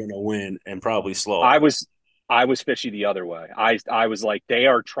Seahawks are going to win and probably slow. I was fishy the other way. I was like, they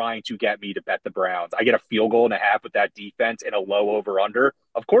are trying to get me to bet the Browns. I get a field goal and a half with that defense and a low over under.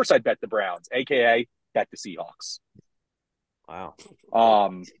 Of course I'd bet the Browns, aka bet the Seahawks. Wow.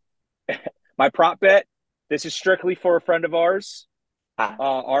 My prop bet, this is strictly for a friend of ours,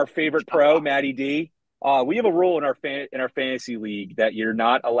 our favorite pro, Matty D. We have a rule in our fantasy league that you're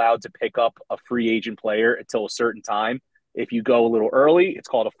not allowed to pick up a free agent player until a certain time. If you go a little early, it's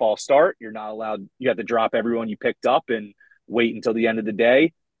called a false start. You're not allowed. You have to drop everyone you picked up and wait until the end of the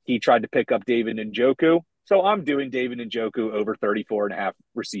day. He tried to pick up David Njoku, so I'm doing David Njoku over 34.5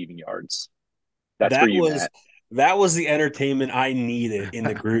 receiving yards. That's for you, Matt. That was the entertainment I needed in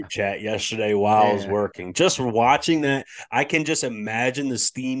the group chat yesterday while I was working. Just watching that, I can just imagine the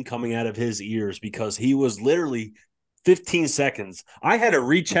steam coming out of his ears because he was literally 15 seconds. I had to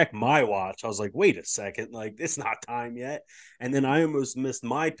recheck my watch. I was like, wait a second, like it's not time yet. And then I almost missed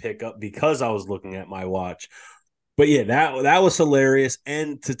my pickup because I was looking at my watch. But yeah, that was hilarious.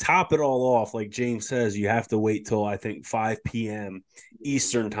 And to top it all off, like James says, you have to wait till I think 5 p.m.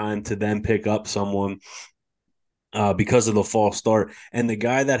 Eastern time to then pick up someone. Because of the false start. And the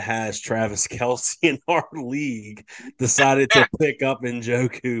guy that has Travis Kelce in our league decided to pick up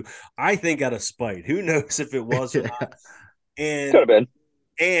Njoku, I think out of spite. Who knows if it was or not. And, could have been.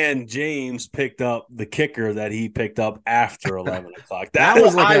 And James picked up the kicker that he picked up after 11 o'clock.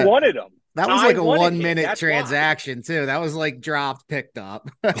 I wanted him. That was like a 1 minute transaction too. That was like dropped, picked up.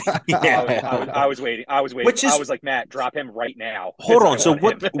 I was waiting. I was like, Matt, drop him right now. Hold on. So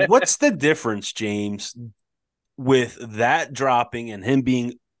what's the difference, James, with that dropping and him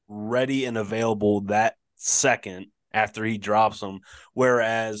being ready and available that second after he drops him,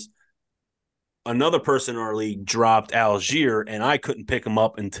 whereas another person in our league dropped Algier and I couldn't pick him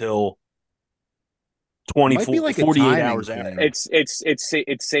up until 48 hours after. It's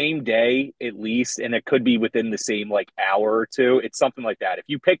same day at least, and it could be within the same like hour or two. It's something like that. If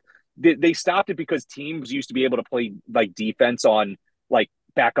you pick, they stopped it because teams used to be able to play like defense on like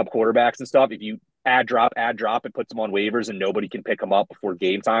backup quarterbacks and stuff. If you add drop, it puts them on waivers and nobody can pick them up before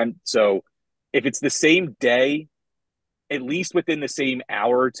game time. So if it's the same day, at least within the same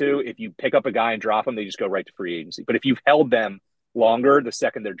hour or two, if you pick up a guy and drop them, they just go right to free agency. But if you've held them longer, the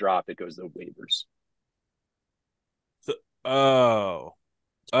second they're dropped, it goes to waivers.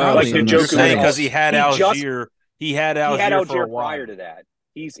 Like Njoku, because he had Algier. He had Algier prior to that.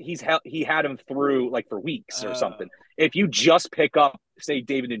 He had him through like for weeks or something. If you just pick up, say,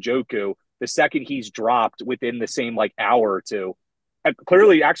 David Njoku, the second he's dropped within the same like hour or two,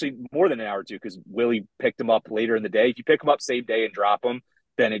 clearly actually more than an hour or two because Willie picked him up later in the day. If you pick him up same day and drop him,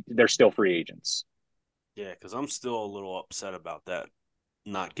 then they're still free agents. Yeah, because I'm still a little upset about that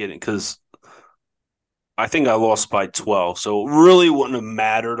not getting, because I think I lost by 12, so it really wouldn't have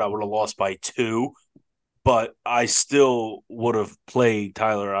mattered. I would have lost by 2, but I still would have played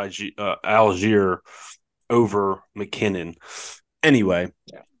Tyler Algier over McKinnon. Anyway.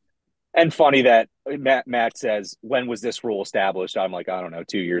 Yeah. And funny that Matt says, when was this rule established? I'm like, I don't know,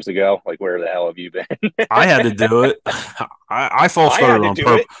 2 years ago. Like, where the hell have you been? I had to do it. I false started on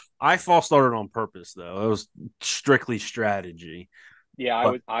purpose. I false started on purpose, though. It was strictly strategy.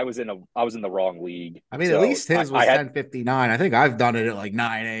 Yeah, I was in the wrong league. I mean, so at least his was 10:59. I think I've done it at like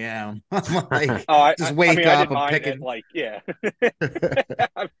 9 a.m. I'm like, just wake up and pick it. Like, yeah,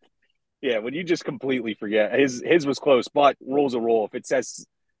 yeah. when you just completely forget. His was close, but rule's a rule. If it says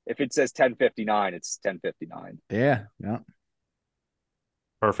 10:59, it's 10:59. Yeah. Yeah.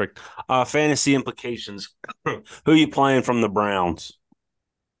 Perfect. Fantasy implications. Who are you playing from the Browns?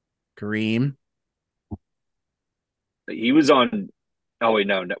 Kareem. He was on. Oh wait,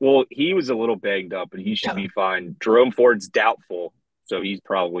 no. Well, he was a little banged up, but he should be fine. Jerome Ford's doubtful, so he's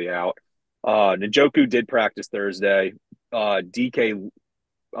probably out. Njoku did practice Thursday. DK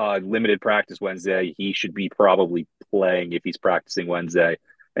limited practice Wednesday. He should be probably playing if he's practicing Wednesday.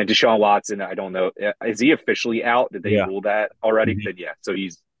 And Deshaun Watson, I don't know. Is he officially out? Did they rule that already? Mm-hmm. Then yeah, so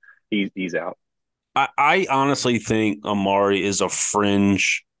he's out. I honestly think Amari is a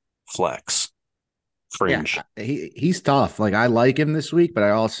fringe flex. Fringe. Yeah, he's tough. Like I like him this week, but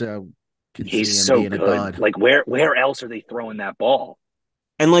I also can see him so being good. a dud. Like where else are they throwing that ball?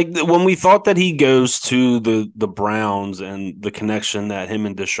 And like when we thought that he goes to the Browns and the connection that him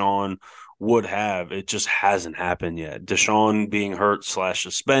and Deshaun would have, it just hasn't happened yet. Deshaun being hurt /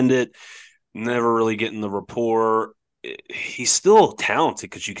 suspended, never really getting the rapport. He's still talented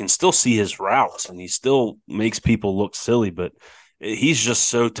because you can still see his routes and he still makes people look silly, but he's just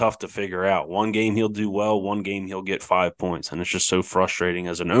so tough to figure out. One game he'll do well, one game he'll get 5 points. And it's just so frustrating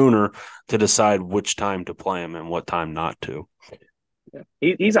as an owner to decide which time to play him and what time not to.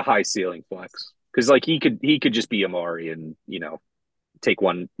 Yeah. He's a high ceiling flex because like he could just be Amari and take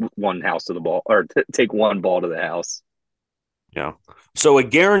one house to the ball or take one ball to the house. Yeah. So a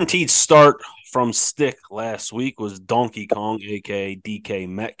guaranteed start from Stick last week was Donkey Kong, aka DK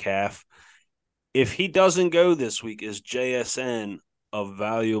Metcalf. If he doesn't go this week, is JSN a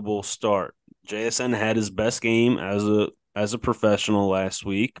valuable start? JSN had his best game as a professional last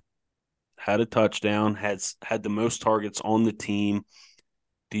week. Had a touchdown, had the most targets on the team.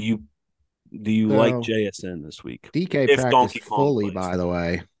 Do you like JSN this week? DK if practiced fully, plays. By the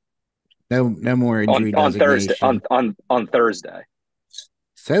way. No more injury on Thursday. On Thursday.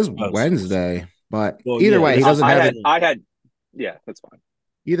 Says Wednesday, but either way, he doesn't have it. Yeah, that's fine.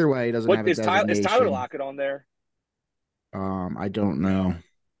 Either way, he doesn't have a designation. Is Tyler Lockett on there? I don't know.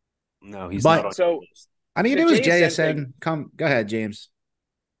 No, he's not on. So I mean, it was JSN. Go ahead, James.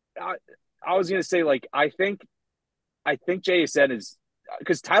 I was gonna say, like, I think JSN is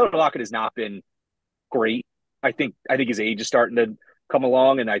because Tyler Lockett has not been great. I think his age is starting to come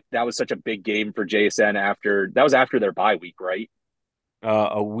along, and that was such a big game for JSN after their bye week, right?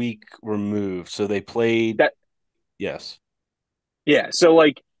 A week removed, so they played that. Yes. Yeah, so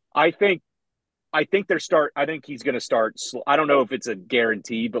like I think I think he's going to start. I don't know if it's a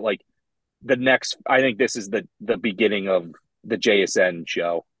guarantee, but like I think this is the beginning of the JSN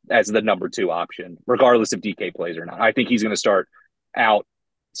show as the number 2 option, regardless if DK plays or not. I think he's going to start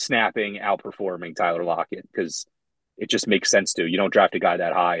outperforming Tyler Lockett because it just makes sense to. You don't draft a guy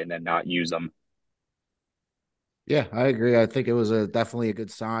that high and then not use them. Yeah, I agree. I think it was definitely a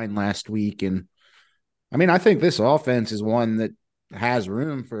good sign last week. And I mean, I think this offense is one that has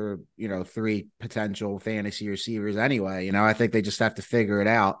room for, 3 potential fantasy receivers anyway. I think they just have to figure it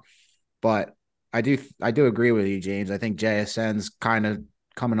out. But I do agree with you, James. I think JSN's kind of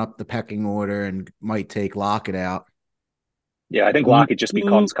coming up the pecking order and might take Lockett out. Yeah, I think Lockett just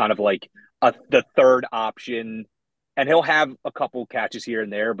becomes kind of like the third option, and he'll have a couple catches here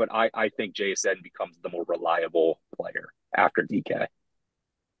and there, but I think JSN becomes the more reliable player after DK.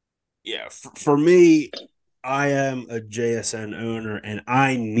 Yeah, for me, I am a JSN owner, and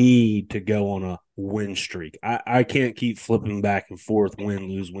I need to go on a win streak. I can't keep flipping back and forth, win,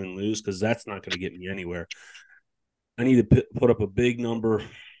 lose, because that's not going to get me anywhere. I need to put up a big number.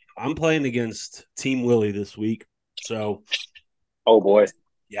 I'm playing against Team Willie this week, so. Oh boy.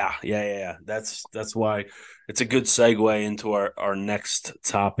 Yeah. That's why it's a good segue into our next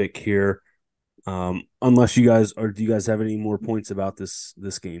topic here. Unless do you guys have any more points about this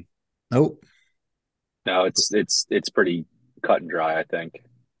game? Nope. No, it's pretty cut and dry, I think.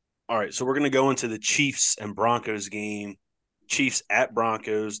 All right, so we're going to go into the Chiefs and Broncos game. Chiefs at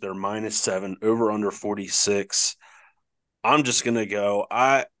Broncos, they're -7, over under 46. I'm just going to go.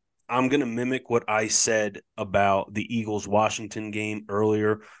 I'm going to mimic what I said about the Eagles-Washington game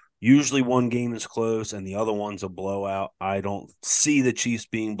earlier. Usually one game is close and the other one's a blowout. I don't see the Chiefs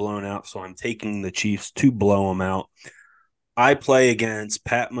being blown out, so I'm taking the Chiefs to blow them out. I play against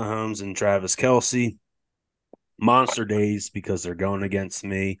Pat Mahomes and Travis Kelce. Monster days because they're going against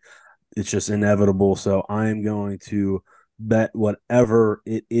me. It's just inevitable, so I am going to bet whatever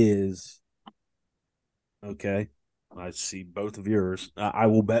it is. Okay. I see both of yours. I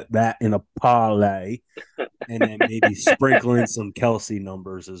will bet that in a parlay and then maybe sprinkle in some Kelce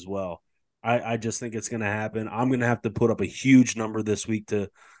numbers as well. I just think it's going to happen. I'm going to have to put up a huge number this week to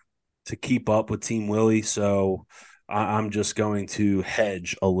to keep up with Team Willie. So I'm just going to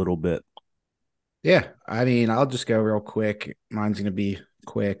hedge a little bit. Yeah, I mean, I'll just go real quick. Mine's gonna be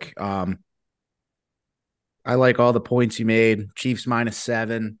quick. I like all the points you made. Chiefs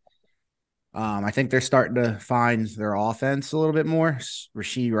 -7. I think they're starting to find their offense a little bit more.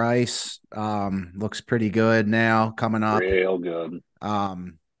 Rashee Rice looks pretty good now coming up. Real good.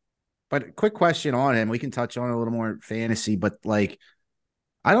 But quick question on him. We can touch on it a little more fantasy, but like,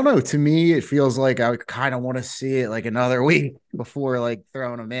 I don't know. To me, it feels like I kind of want to see it like another week before like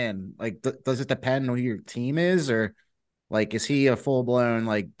throwing him in. Like, does it depend on who your team is, or like is he a full blown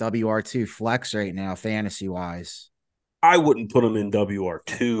like WR2 flex right now, fantasy wise? I wouldn't put him in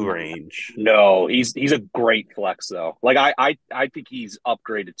WR2 range. No, he's a great flex though. Like I think he's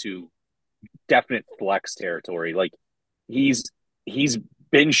upgraded to definite flex territory. Like he's he's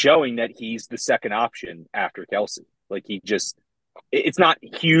been showing that he's the second option after Kelsey. Like it's not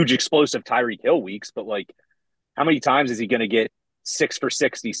huge explosive Tyreek Hill weeks, but like how many times is he going to get 6 for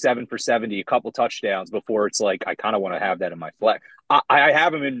 60, 7 for 70, a couple touchdowns before it's like I kind of want to have that in my flex. I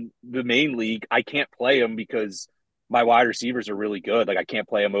have him in the main league. I can't play him because my wide receivers are really good. Like I can't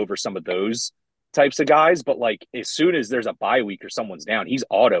play him over some of those types of guys. But like as soon as there's a bye week or someone's down, he's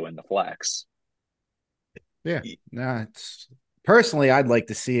auto in the flex. Yeah, no, it's personally I'd like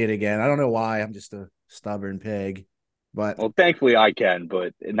to see it again. I don't know why. I'm just a stubborn pig, but Well, thankfully I can,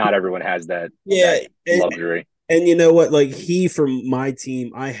 but not everyone has that, Yeah, that luxury. and you know what? Like he from my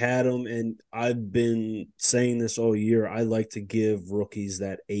team, I had him, and I've been saying this all year. I like to give rookies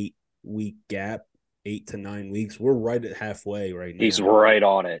that 8-week gap, 8 to 9 weeks. We're right at halfway right now. He's right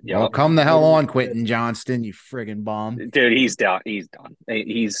on it. well, come the hell on, Quentin Johnston, you friggin' bum. Dude, he's down. He's done.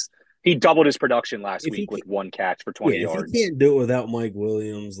 He doubled his production last week with one catch for 20 yards. If he can't do it without Mike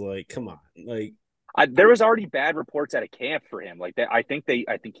Williams, like, come on, like. There was already bad reports at a camp for him. Like that, I think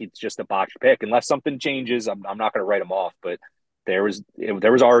he's just a botched pick. Unless something changes, I'm not going to write him off. But there was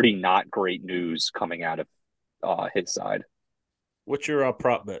already not great news coming out of his side. What's your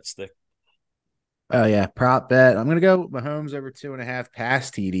prop bet, Stick? Oh yeah, prop bet. I'm gonna go Mahomes over 2.5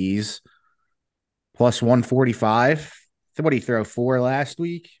 pass TDs plus 145. So what did he throw 4 last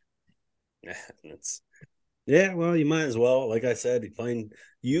week? Yeah, well, you might as well. Like I said,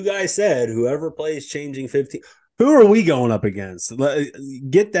 you guys said whoever plays changing 15. Who are we going up against?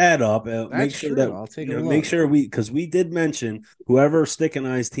 Get that up. Make sure true. that I'll take a look. make sure because we did mention whoever Stick and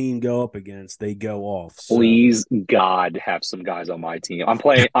I's team go up against, they go off. So. Please God have some guys on my team. I'm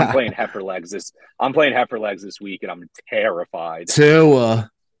playing heifer legs this. I'm playing heifer legs this week, and I'm terrified.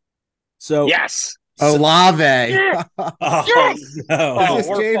 Tua. So yes. Olave. Yes. Oh, no. Is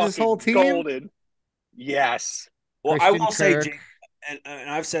this James' whole team? Golden. Yes. Well, Christian I will Kirk. say, James, and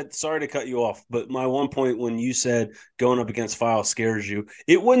I've said, sorry to cut you off, but my one point when you said going up against File scares you,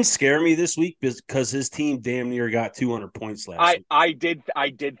 it wouldn't scare me this week because his team damn near got 200 points last week. I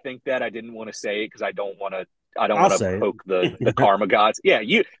did think that. I didn't want to say it because I don't want to poke the karma gods. Yeah,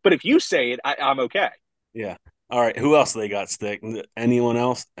 but if you say it, I'm okay. Yeah. All right. Who else they got, Stick? Anyone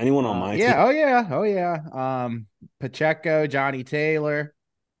else? Anyone on my team? Oh yeah. Pacheco, Johnny Taylor.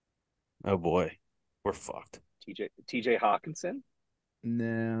 Oh boy, we're fucked. TJ Hawkinson.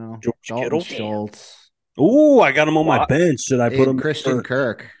 No. George Dalton Kittle? Schultz. Ooh, I got him on my bench. Should I put him? Christian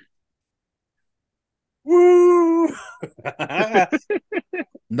Kirk. Woo!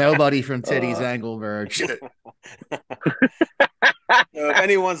 Nobody from Titties Engelberg. If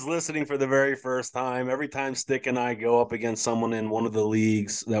anyone's listening for the very first time, every time Stick and I go up against someone in one of the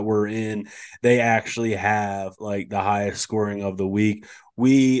leagues that we're in, they actually have like the highest scoring of the week.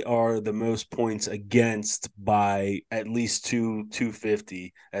 We are the most points against by at least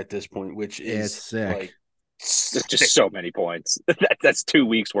 250 at this point, which is sick. Like it's just so many points. That's 2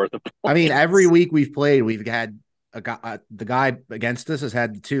 weeks worth of points. I mean, every week we've played, we've had the guy against us has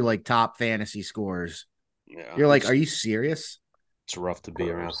had 2 like top fantasy scores. Yeah, you're like, are you serious? It's rough to be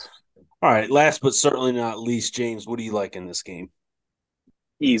around. All right, last but certainly not least, James, what do you like in this game?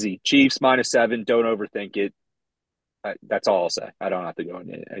 Easy. Chiefs -7. Don't overthink it. That's all I'll say. I don't have to go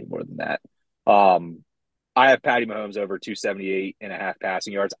into any more than that. I have Patty Mahomes over 278.5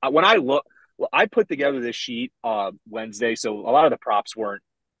 passing yards. When I put together this sheet Wednesday, so a lot of the props weren't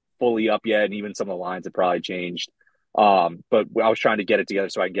fully up yet, and even some of the lines had probably changed. But I was trying to get it together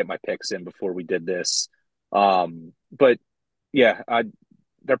so I can get my picks in before we did this. But yeah,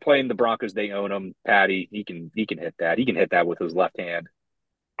 they're playing the Broncos. They own them. Patty, he can hit that. He can hit that with his left hand.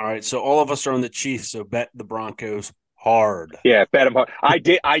 All right, so all of us are on the Chiefs, so bet the Broncos hard. Yeah, bet them hard.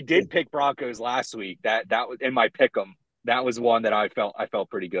 I did pick Broncos last week. That was in my pick 'em. That was one that I felt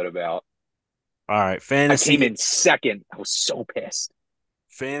pretty good about. All right, fantasy. I came in second. I was so pissed.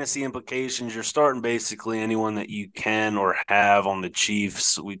 fantasy implications, you're starting basically anyone that you can or have on the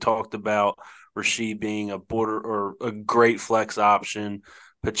Chiefs. We talked about Rashid being a border or a great flex option.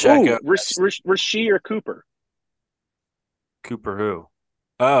 Pacheco. Ooh, Rasheed or Cooper? Cooper who?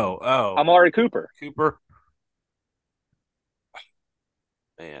 Oh. Amari Cooper. Cooper.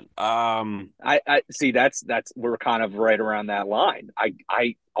 Man. I see that's we're kind of right around that line.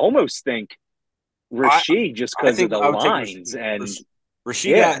 I almost think I Rasheed just I because of think the I would take lines Rashid. and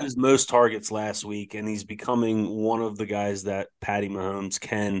Rashid got yeah, his most targets last week, and he's becoming one of the guys that Patty Mahomes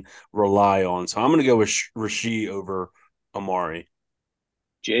can rely on. So I'm going to go with Rashid over Amari.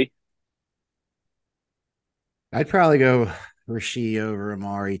 G. I'd probably go Rasheed over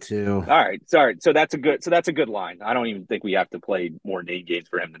Amari too. All right, sorry. So that's a good line. I don't even think we have to play more name games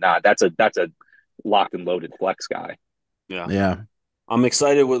for him than that. That's a locked and loaded flex guy. Yeah. Yeah. I'm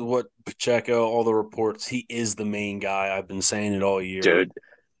excited with what Pacheco, all the reports. He is the main guy. I've been saying it all year. Dude,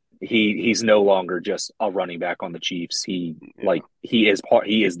 he's no longer just a running back on the Chiefs. Yeah. He is part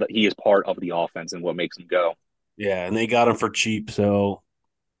of the offense and what makes him go. Yeah, and they got him for cheap. So,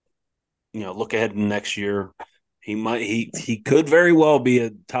 look ahead to next year. He could very well be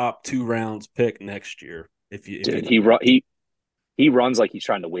a top 2 rounds pick next year. Dude, he runs like he's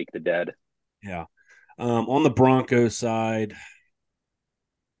trying to wake the dead. Yeah. On the Broncos side,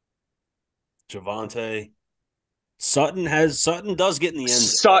 Javonte. Sutton does get in the end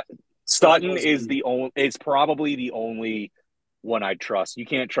zone. Sutton is probably the only one I trust. You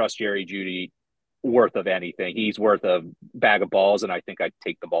can't trust Jerry Jeudy worth of anything. He's worth a bag of balls, and I think I'd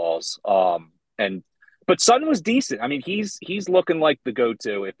take the balls. But Sutton was decent. I mean, he's looking like the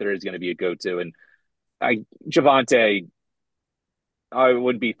go-to if there is going to be a go-to. And Javonte, I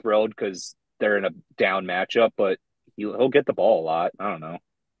wouldn't be thrilled because they're in a down matchup, but he'll get the ball a lot. I don't know.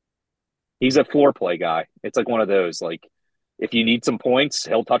 He's a floor play guy. It's like one of those, like, if you need some points,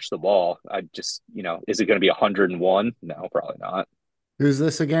 he'll touch the ball. I just, is it going to be 101? No, probably not. Who's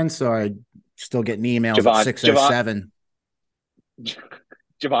this again? Sorry, still getting emails at Javon, 6:07.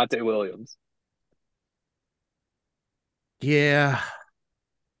 Javonte Williams. Yeah.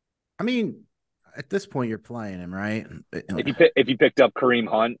 I mean, at this point, you're playing him, right? If you picked up Kareem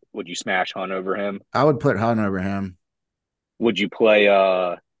Hunt, would you smash Hunt over him? I would put Hunt over him. Would you play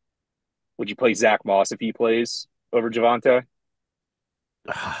Zach Moss if he plays over Javonte?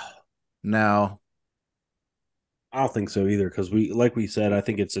 No. I don't think so either because like we said, I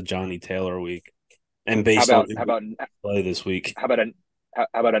think it's a Johnny Taylor week, and How based about on play this week. how about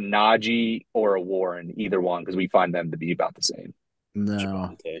a Najee or a Warren? Either one, because we find them to be about the same. No.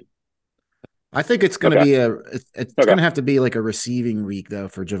 Javonte. I think it's going to be it's Okay. going to have to be like a receiving week though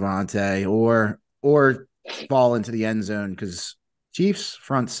for Javonte or fall into the end zone because Chiefs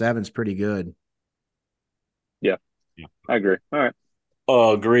front seven's pretty good. Yeah, I agree. All right.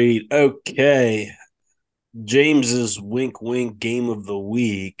 Agreed. Okay. James's wink wink game of the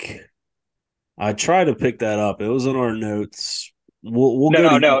week. I tried to pick that up. It was in our notes. We'll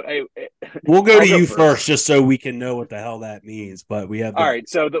go to you first just so we can know what the hell that means. But we have all right.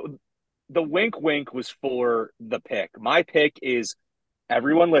 So the wink wink was for the pick. My pick is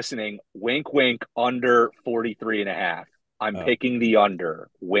everyone listening, wink wink under 43.5. I'm picking the under.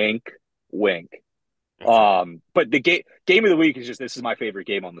 Wink wink. Okay. But the game of the week is just this is my favorite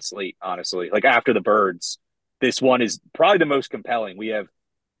game on the slate, honestly. Like after the Birds, this one is probably the most compelling. We have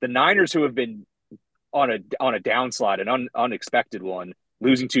the Niners who have been on a downslide, an unexpected one,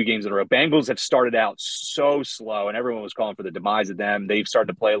 losing 2 games in a row. Bengals have started out so slow, and everyone was calling for the demise of them. They've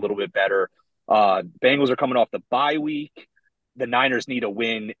started to play a little bit better. Bengals are coming off the bye week. The Niners need a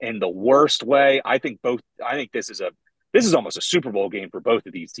win in the worst way. I think this is almost a Super Bowl game for both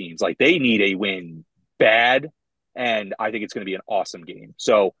of these teams. Like they need a win bad, and I think it's going to be an awesome game.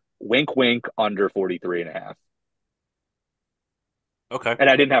 So wink, wink under 43.5. Okay. And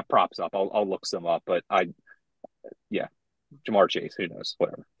I didn't have props up. I'll look some up, but Ja'Marr Chase, who knows,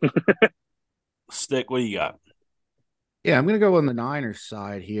 whatever. Stick, what do you got? Yeah, I'm gonna go on the Niners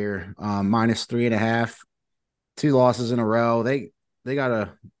side here. -3.5, 2 losses in a row. They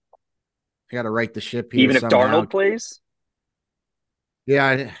gotta right the ship here. Even if somehow. Darnold plays.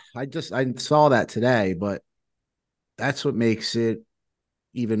 Yeah, I saw that today, but that's what makes it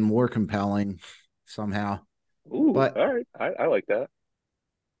even more compelling somehow. Ooh, but all right, I like that.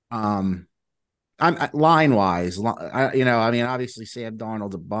 I'm line wise, I mean, obviously Sam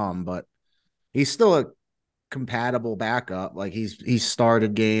Darnold's a bum, but he's still a compatible backup. Like he's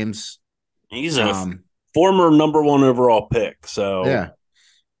started games. He's a former number 1 overall pick, so yeah,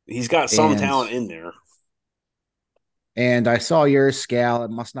 he's got some talent in there. And I saw your scale.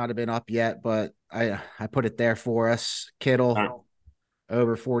 It must not have been up yet, but I put it there for us. Kittle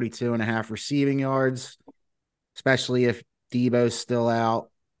over 42.5 receiving yards, especially if Debo's still out.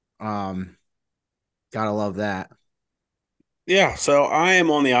 Gotta love that. Yeah, so I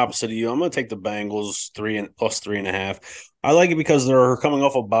am on the opposite of you. I'm going to take the Bengals 3+3.5. I like it because they're coming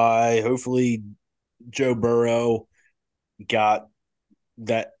off a bye. Hopefully, Joe Burrow got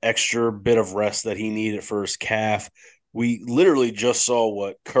that extra bit of rest that he needed for his calf. We literally just saw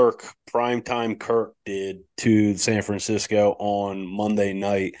what primetime Kirk did to San Francisco on Monday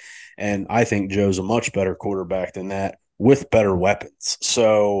night. And I think Joe's a much better quarterback than that with better weapons.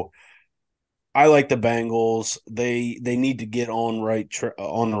 So I like the Bengals. They need to get on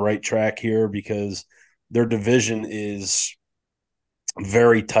the right track here because their division is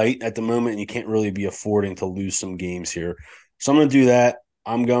very tight at the moment, and you can't really be affording to lose some games here. So I'm going to do that.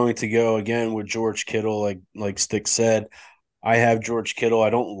 I'm going to go again with George Kittle, like Stick said. I have George Kittle. I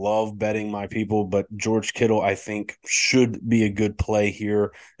don't love betting my people, but George Kittle, I think, should be a good play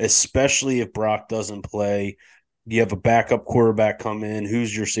here, especially if Brock doesn't play. You have a backup quarterback come in.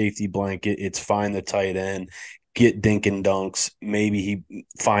 Who's your safety blanket? It's find the tight end, get dink and dunks. Maybe he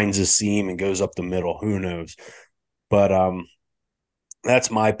finds a seam and goes up the middle. Who knows? But that's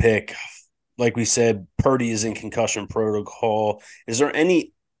my pick. Like we said, Purdy is in concussion protocol. Is there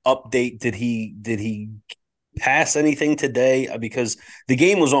any update? Did he pass anything today? Because the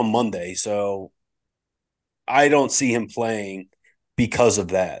game was on Monday, so I don't see him playing because of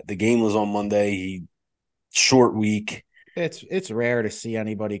that. The game was on Monday. Short week. It's rare to see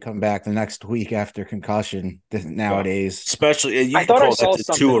anybody come back the next week after concussion nowadays. Especially, you I thought I saw the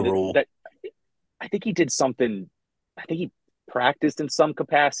Tua rule. that I think he did something. I think he practiced in some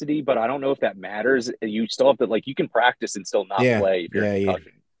capacity, but I don't know if that matters. You still have to you can practice and still not play if you're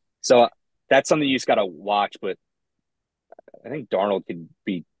concussion. So that's something you just got to watch. But I think Darnold can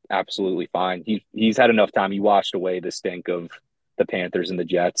be absolutely fine. He's had enough time. He washed away the stink of the Panthers and the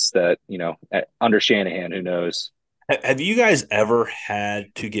Jets that, under Shanahan, who knows? Have you guys ever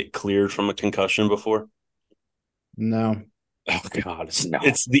had to get cleared from a concussion before? No. Oh God,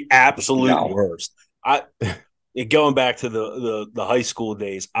 it's the absolute worst. Going back to the high school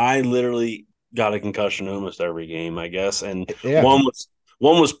days, I literally got a concussion almost every game, I guess, and one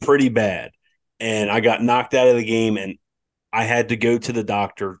was pretty bad, and I got knocked out of the game, and I had to go to the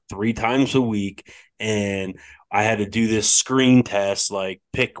doctor 3 times a week, and I had to do this screen test, like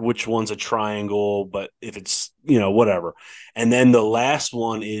pick which one's a triangle, but if it's, whatever. And then the last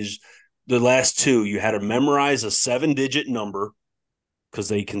one is the last 2, you had to memorize a 7-digit number because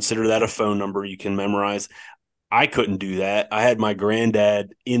they consider that a phone number you can memorize. I couldn't do that. I had my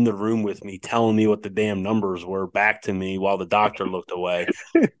granddad in the room with me telling me what the damn numbers were back to me while the doctor looked away.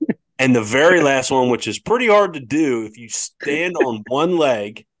 And the very last one, which is pretty hard to do, if you stand on one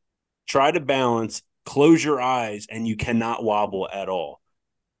leg, try to balance, close your eyes, and you cannot wobble at all.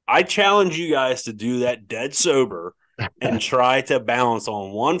 I challenge you guys to do that dead sober and try to balance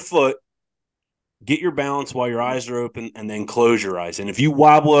on one foot, get your balance while your eyes are open, and then close your eyes. And if you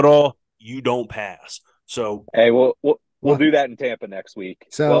wobble at all, you don't pass. So, hey, we'll do that in Tampa next week.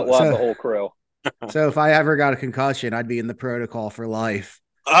 So we'll have the whole crew. So if I ever got a concussion, I'd be in the protocol for life.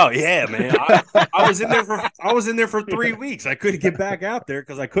 Oh yeah, man! I was in there for 3 weeks. I couldn't get back out there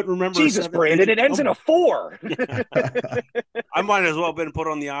because I couldn't remember. Jesus, Brandon, it ends in a 4. I might as well have been put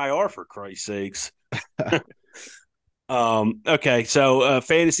on the IR for Christ's sakes. Okay, so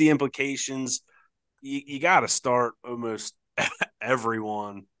fantasy implications. You got to start almost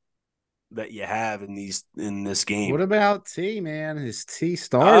everyone that you have in this game. What about T, man? Is T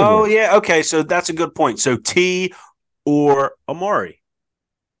started? Oh yeah, okay. So that's a good point. So T or Amari.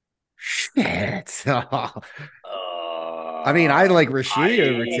 Shit. I mean, I like Rashid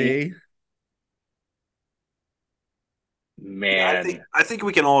over T. Man, yeah, I think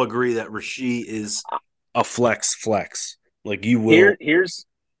we can all agree that Rashid is a flex. Like you will. Here's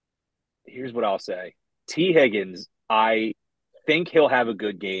what I'll say. T. Higgins, I think he'll have a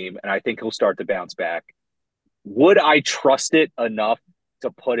good game, and I think he'll start to bounce back. Would I trust it enough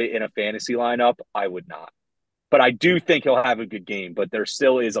to put it in a fantasy lineup? I would not. But I do think he'll have a good game, but there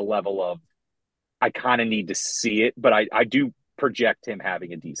still is a level of I kind of need to see it, but I do project him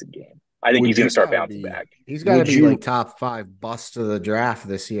having a decent game. I think he's going to start bouncing back. He's got to be like top 5 bust of the draft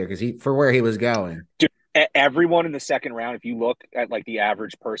this year because for where he was going. Dude, everyone in the second round, if you look at like the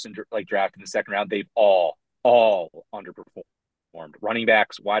average person like drafted in the second round, they've all underperformed. Running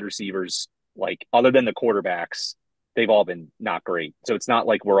backs, wide receivers, like other than the quarterbacks, they've all been not great. So it's not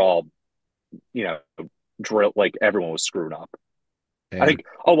like we're all, drill like everyone was screwed up. Yeah. I think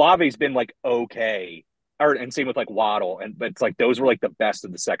Olave's been like okay, and same with like Waddle, but it's like those were like the best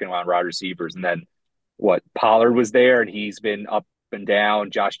of the second round wide receivers, and then Pollard was there, and he's been up and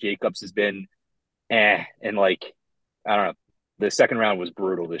down. Josh Jacobs has been and like I don't know. The second round was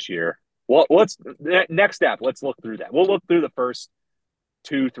brutal this year. Well, let's next step. Let's look through that. We'll look through the first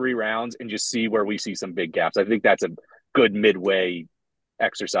 2-3 rounds and just see where we see some big gaps. I think that's a good midway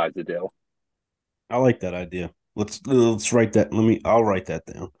exercise to do. I like that idea. Let's write that. I'll write that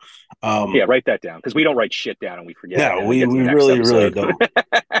down. Yeah, write that down because we don't write shit down and we forget. Yeah, we really don't.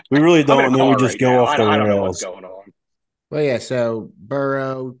 We really don't, and then we just go off the rails. I don't know what's going on. Well, yeah. So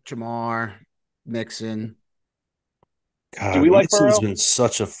Burrow, Jamar, Mixon. God, do we like Mixon's Burrow? been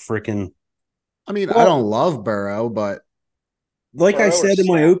such a freaking. I mean, I don't love Burrow, but like Burrow I said in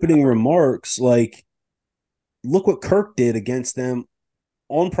my Stafford? opening remarks, like look what Kirk did against them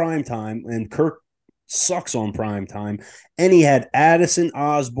on prime time, and Kirk sucks on prime time, and he had Addison,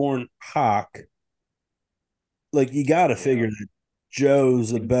 Osborne, Hawk. Like you got to figure that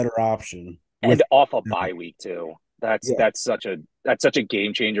Joe's a better option, and off a bye week too. Yeah. That's such a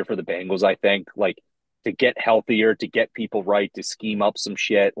game changer for the Bengals. I think like to get healthier, to get people right, to scheme up some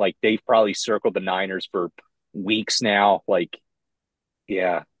shit. Like they've probably circled the Niners for weeks now. Like,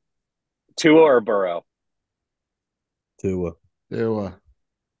 yeah, Tua or Burrow. to Tua.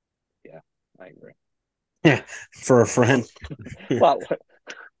 Yeah, I agree. Yeah, for a friend. Well,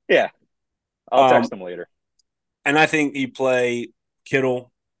 yeah, I'll text him later. And I think you play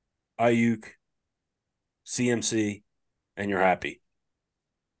Kittle, Ayuk, CMC, and you're happy.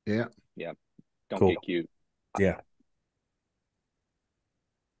 Yeah. Yeah. Don't Cool. get cute. Yeah.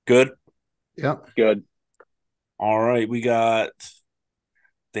 Good? Yep. Good. All right. We got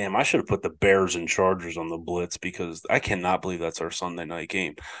 – damn, I should have put the Bears and Chargers on the blitz because I cannot believe that's our Sunday night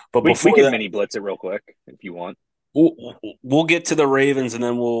game. But we before can that, mini blitz it real quick if you want. we'll get to the Ravens and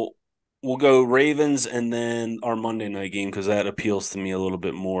then we'll go Ravens and then our Monday night game because that appeals to me a little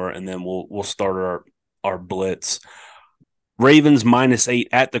bit more, and then we'll start our blitz. Ravens -8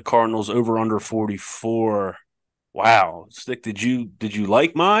 at the Cardinals, over under 44. Wow, Stick, did you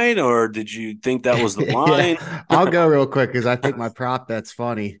like mine or did you think that was the line? Yeah. I'll go real quick because I think my prop bet's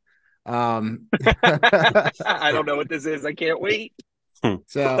funny. I don't know what this is. I can't wait. So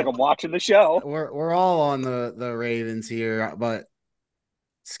it's like I'm watching the show. We're all on the Ravens here, but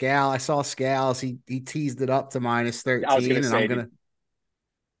I saw Scales. He teased it up to -13, I was gonna and say, I'm gonna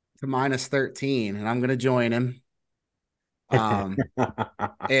to -13, and I'm gonna join him.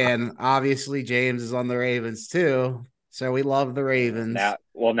 And obviously James is on the Ravens too, so we love the Ravens. Now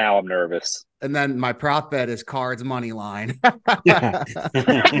I'm nervous. And then my prop bet is Cards money line.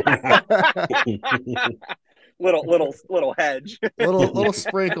 little hedge, little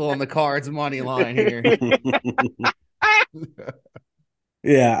sprinkle on the Cards money line here.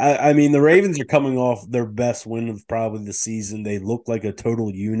 Yeah, I mean, the Ravens are coming off their best win of probably the season. They look like a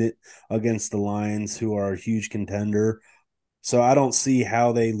total unit against the Lions, who are a huge contender. So I don't see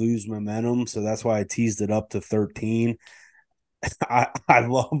how they lose momentum. So that's why I teased it up to 13. I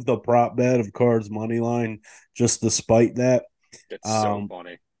love the prop bet of Cards money line, just despite that. It's so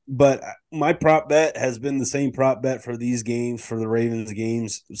funny. But my prop bet has been the same prop bet for these games, for the Ravens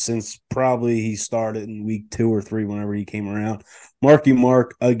games, since probably he started in week 2 or 3, whenever he came around. Marky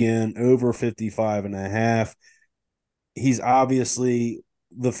Mark, again, over 55.5. He's obviously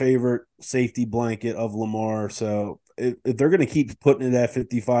the favorite safety blanket of Lamar. So if they're going to keep putting it at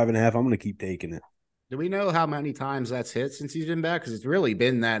 55.5, I'm going to keep taking it. Do we know how many times that's hit since he's been back? Because it's really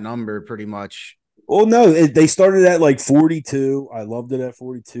been that number pretty much. Well, no, they started at like 42. I loved it at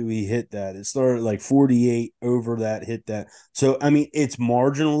 42. He hit that. It started like 48 over that, hit that. So, I mean, it's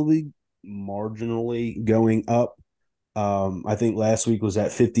marginally going up. I think last week was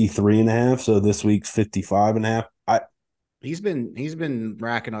at 53.5. So this week's 55.5. He's been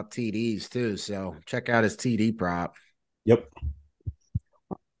racking up TDs too. So check out his TD prop. Yep.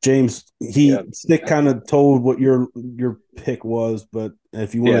 James, Stick kind of told what your pick was, but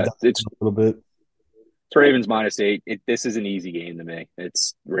if you want to dive a little bit. It's Ravens -8. This is an easy game to me.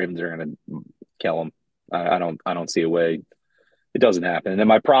 It's Ravens are going to kill them. I don't see a way it doesn't happen. And then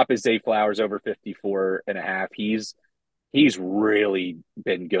my prop is Zay Flowers over 54.5. He's really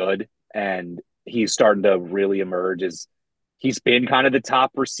been good, and he's starting to really emerge as he's been kind of the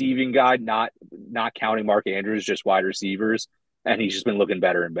top receiving guy, not counting Mark Andrews, just wide receivers, and he's just been looking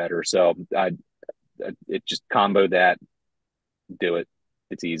better and better. So it just combo that, do it.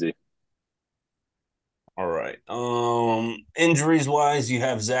 It's easy. All right. Injuries wise, you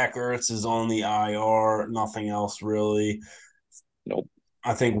have Zach Ertz is on the IR. Nothing else really. Nope.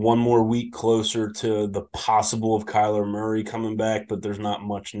 I think one more week closer to the possible of Kyler Murray coming back, but there's not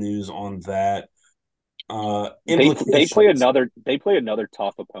much news on that. They play another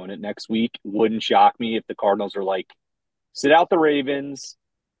tough opponent next week. Wouldn't shock me if the Cardinals are like Sit out the Ravens.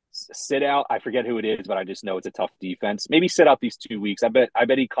 Sit out. I forget who it is, but I just know it's a tough defense. Maybe sit out these 2 weeks. I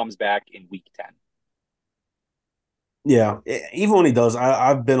bet he comes back in week 10. Yeah, even when he does,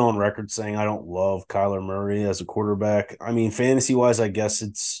 I've been on record saying I don't love Kyler Murray as a quarterback. I mean, fantasy wise, I guess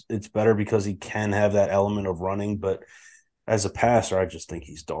it's better because he can have that element of running, but as a passer, I just think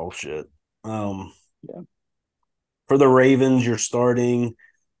he's dog shit. Yeah. For the Ravens, you're starting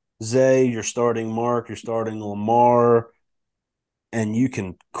Zay, you're starting Mark, you're starting Lamar, and you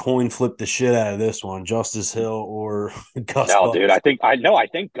can coin flip the shit out of this one, Justice Hill or Gus No, Bus. dude. I think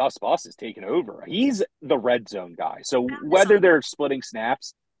Gus Bus is taking over. He's the red zone guy. So whether they're splitting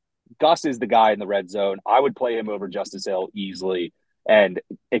snaps, Gus is the guy in the red zone. I would play him over Justice Hill easily. And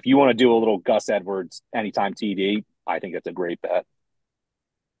if you want to do a little Gus Edwards anytime TD, I think that's a great bet.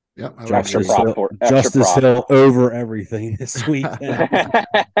 Yep. Justice Hill over everything this week.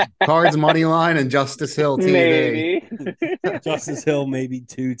 Cards money line and Justice Hill TV. Maybe. Justice Hill, maybe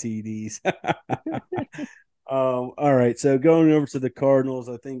 2 TDs. All right. So going over to the Cardinals,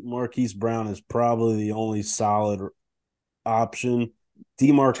 I think Marquise Brown is probably the only solid option.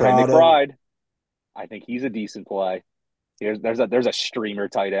 DeMarcado. Trey McBride. I think he's a decent play. There's a streamer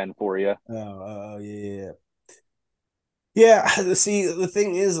tight end for you. Oh, yeah. Yeah, see, the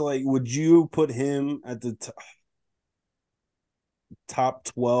thing is, like, would you put him at the top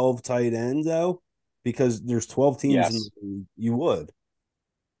 12 tight end, though? Because there's 12 teams Yes. in the league. You would.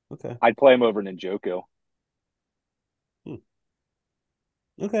 Okay. I'd play him over Njoku.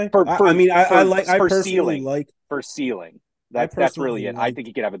 Okay. I personally like for ceiling. That's really it. I think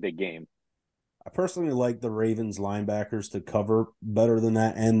he could have a big game. I personally like the Ravens linebackers to cover better than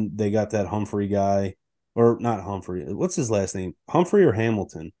that, and they got that Humphrey guy. Or not Humphrey. What's his last name? Humphrey or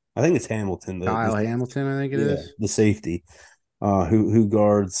Hamilton? I think it's Hamilton. Kyle Hamilton, I think it is. The safety who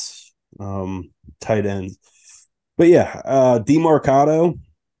guards tight ends. But yeah, DeMarcado.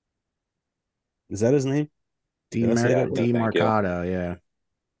 Is that his name? DeMarcado, yeah.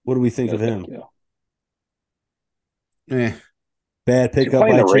 What do we think of him? Eh. Bad pickup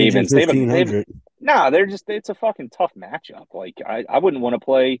by the Ravens. 1,500. It's a fucking tough matchup. Like I wouldn't want to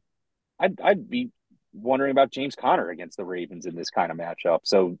play. I'd be wondering about James Conner against the Ravens in this kind of matchup.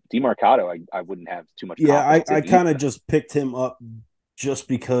 So DeMarcado, I wouldn't have too much. Yeah, I kind of just picked him up just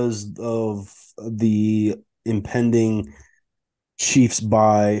because of the impending Chiefs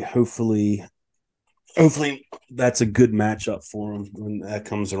bye. Hopefully that's a good matchup for him when that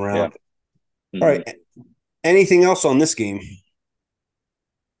comes around. Yeah. Mm-hmm. All right. Anything else on this game?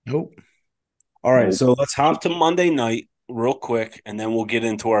 Nope. All right, so let's hop to Monday night real quick, and then we'll get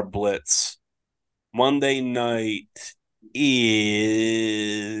into our blitz. Monday night is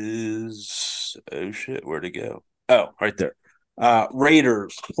where'd it go? Oh, right there.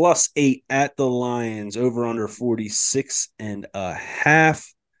 Raiders +8 at the Lions, over under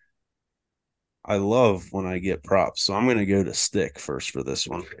 46.5. I love when I get props, so I'm gonna go to stick first for this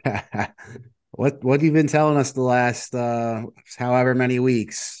one. What have you been telling us the last however many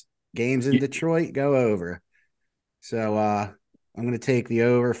weeks? Games in Detroit go over. So I'm gonna take the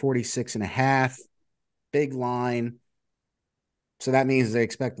over 46.5. Big line. So that means they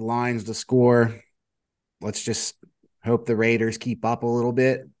expect the Lions to score. Let's just hope the Raiders keep up a little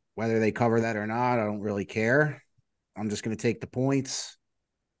bit. Whether they cover that or not, I don't really care. I'm just going to take the points.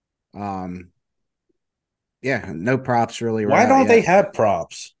 Yeah, no props really. Why don't they have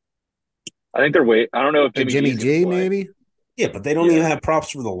props? I think they're I don't know if Jimmy G maybe. Yeah, but they don't even have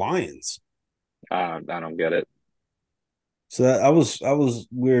props for the Lions. I don't get it. So I was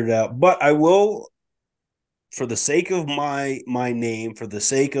weirded out, but I will, for the sake of my name, for the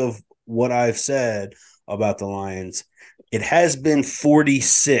sake of what I've said about the Lions, it has been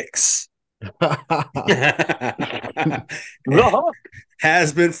 46.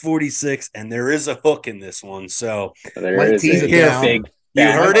 Has been 46, and there is a hook in this one. So there is a big.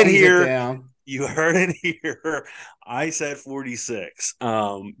 You heard it here. You heard it here. I said 46.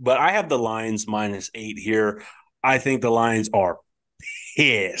 But I have the Lions -8 here. I think the Lions are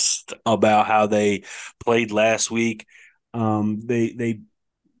pissed about how they played last week.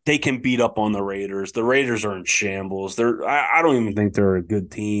 They can beat up on the Raiders. The Raiders are in shambles. I don't even think they're a good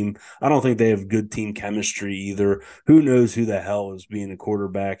team. I don't think they have good team chemistry either. Who knows who the hell is being a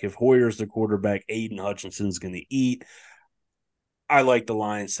quarterback? If Hoyer's the quarterback, Aiden Hutchinson's going to eat. I like the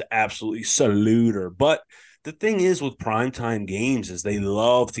Lions to absolutely salute her. But the thing is with primetime games is they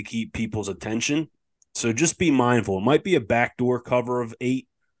love to keep people's attention. So just be mindful. It might be a backdoor cover of 8,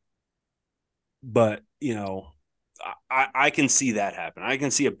 but, I can see that happen. I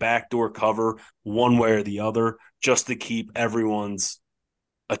can see a backdoor cover one way or the other just to keep everyone's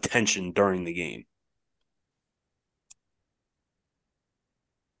attention during the game.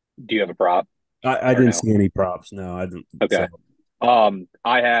 Do you have a prop I or didn't no? see any props. No, I didn't. Okay. So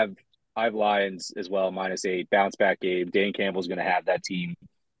I have Lions as well, -8 bounce back game. Dan Campbell's going to have that team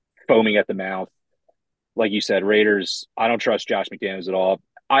foaming at the mouth. Like you said, Raiders. I don't trust Josh McDaniels at all.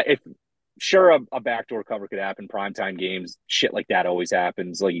 If sure a backdoor cover could happen, primetime games, shit like that always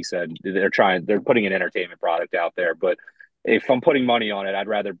happens. Like you said, they're putting an entertainment product out there. But if I'm putting money on it, I'd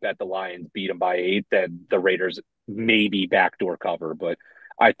rather bet the Lions beat them by 8 than the Raiders maybe backdoor cover. But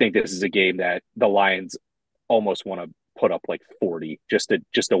I think this is a game that the Lions almost want to put up like 40 just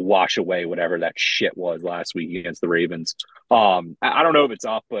to wash away whatever that shit was last week against the Ravens. I don't know if it's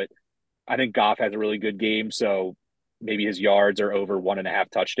up, but I think Goff has a really good game, so maybe his yards are over 1.5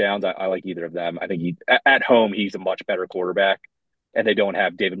 touchdowns. I like either of them. I think at home he's a much better quarterback, and they don't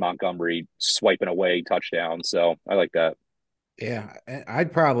have David Montgomery swiping away touchdowns. So I like that. Yeah,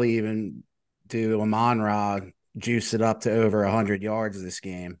 I'd probably even do Amon-Ra, juice it up to over 100 yards this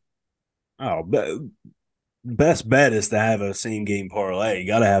game. oh, but best bet is to have a same game parlay. You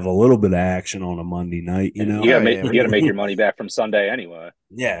got to have a little bit of action on a Monday night, you know. You Oh gotta make yeah, you gotta make your money back from Sunday anyway.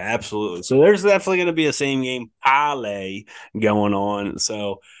 Yeah, absolutely. So there's definitely going to be a same game parlay going on.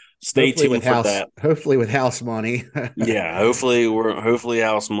 So stay tuned for that. hopefully with house money. Yeah, hopefully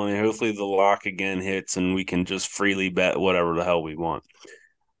house money. Hopefully the lock again hits and we can just freely bet whatever the hell we want.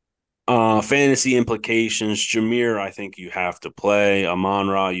 Fantasy implications. Jameer, I think you have to play.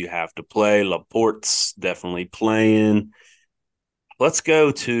 Amon-Ra, you have to play. Laporte's definitely playing. Let's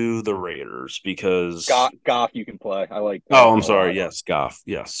go to the Raiders because Goff you can play. I like. Oh, I'm sorry. Yes, Goff.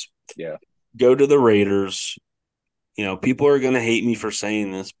 Yes. Yeah. Go to the Raiders. You know, people are going to hate me for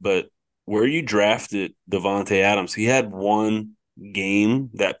saying this, but where you drafted Davante Adams, he had one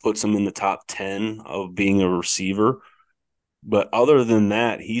game that puts him in the top 10 of being a receiver. But other than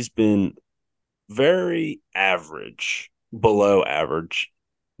that, he's been very average, below average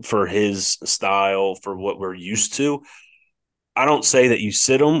for his style, for what we're used to. I don't say that you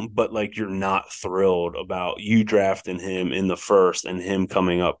sit him, but like you're not thrilled about you drafting him in the first and him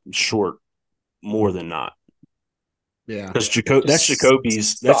coming up short more than not. Yeah, because that's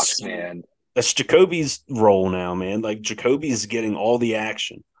Jacoby's sucks, man. That's Jacoby's role now, man. Like Jacoby's getting all the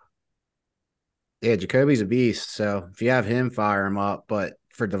action. yeah, Jacoby's a beast. So if you have him, fire him up. But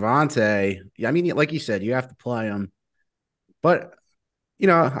for Davante, I mean, like you said, you have to play him. But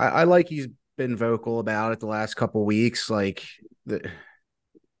I like he's been vocal about it the last couple weeks. Like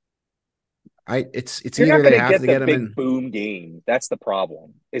it's You're either not they going to have get to the get him big in. boom game. That's the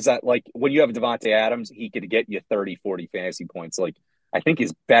problem. Is that like when you have Davante Adams, he could get you 30, 40 fantasy points. Like I think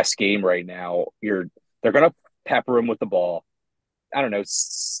his best game right now, they're going to pepper him with the ball. I don't know,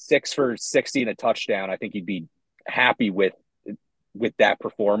 6 for 60 and a touchdown. I think he'd be happy with that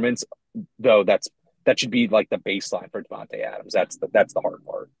performance. Though that should be like the baseline for Davante Adams. That's the hard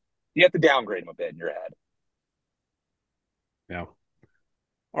part. You have to downgrade him a bit in your head. Yeah.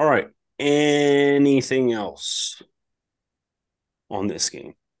 All right. Anything else on this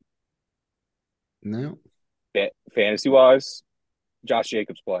game? No. Fantasy wise, Josh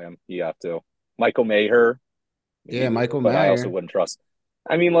Jacobs play him. You have to. Michael Mayer. Yeah, Michael but I also Mayer. wouldn't trust.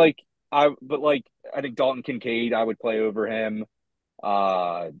 I mean, I think Dalton Kincaid I would play over him.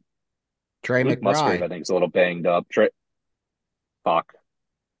 Trey Luke Musgrave I McBride. think is a little banged up. Fuck.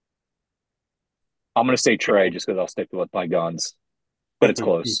 I'm gonna say Trey just because I'll stick with my guns, but it's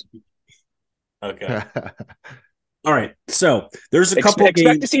close. Okay. All right. So there's a couple Expect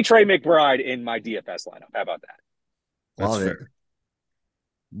games. to see Trey McBride in my DFS lineup. How about that? That's Love fair. it.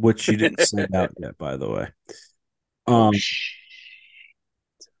 Which you didn't send out yet, by the way. Oh,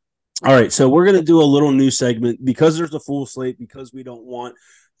 All right, so we're going to do a little new segment because there's a full slate, because we don't want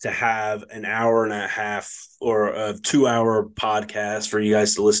to have an hour and a half or a 2-hour podcast for you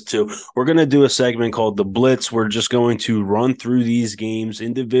guys to listen to. We're going to do a segment called The Blitz. We're just going to run through these games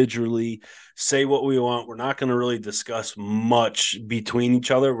individually, say what we want. We're not going to really discuss much between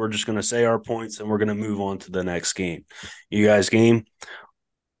each other. We're just going to say our points and we're going to move on to the next game. You guys game?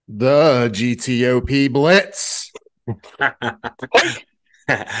 The GTOP Blitz.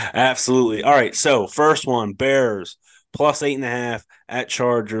 Absolutely. All right. So first one, Bears plus 8.5 at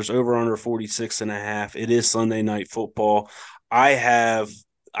Chargers, over under 46.5. It is Sunday Night Football. I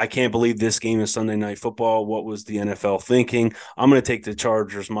can't believe this game is Sunday Night Football. What was the NFL thinking? I'm going to take the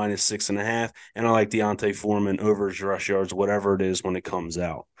Chargers -6.5, and I like D'Onta Foreman over his rush yards, whatever it is when it comes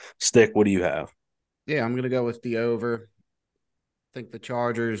out. Stick, what do you have? Yeah, I'm going to go with the over. I think the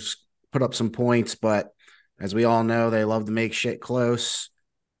Chargers put up some points, but as we all know, they love to make shit close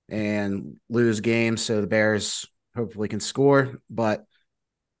and lose games, so the Bears hopefully can score. But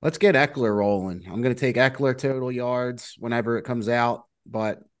let's get Eckler rolling. I'm going to take Eckler total yards whenever it comes out,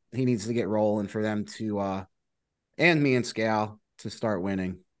 but he needs to get rolling for them to and me and Scal to start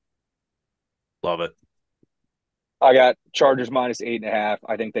winning. Love it. I got Chargers -8.5.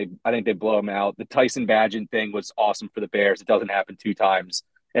 I think they blow them out. The Tyson Bagent thing was awesome for the Bears. It doesn't happen 2 times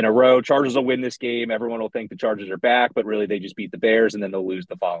in a row. Chargers will win this game. Everyone will think the Chargers are back, but really they just beat the Bears and then they'll lose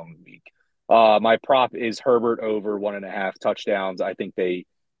the following week. My prop is Herbert over 1.5 touchdowns. I think they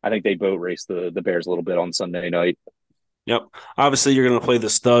boat race the Bears a little bit on Sunday night. Yep. Obviously, you're going to play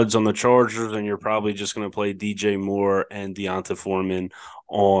the studs on the Chargers, and you're probably just going to play DJ Moore and Deonta Foreman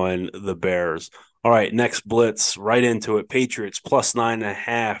on the Bears. All right, next blitz, right into it. Patriots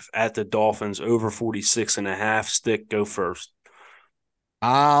 +9.5 at the Dolphins, over 46.5. Stick, go first.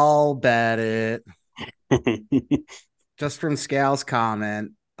 I'll bet it. Just from Scal's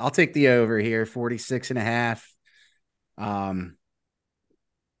comment, I'll take the over here, 46.5.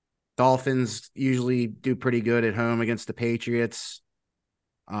 Dolphins usually do pretty good at home against the Patriots.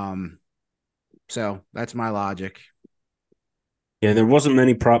 So that's my logic. Yeah, there wasn't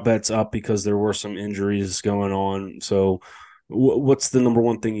many prop bets up because there were some injuries going on. So what's the number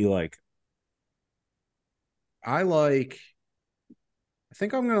one thing you like? I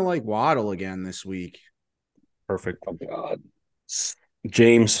think I'm going to like Waddle again this week. Perfect. Oh, God.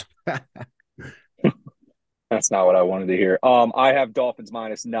 James. That's not what I wanted to hear. I have Dolphins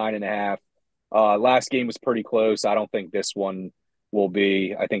 -9.5. Last game was pretty close. I don't think this one will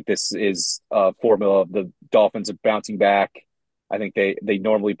be. I think this is a formula of the Dolphins are bouncing back. I think they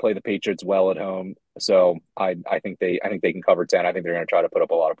normally play the Patriots well at home, so I think they can cover 10. I think they're going to try to put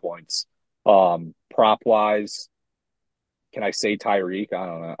up a lot of points. Prop wise, can I say Tyreek? I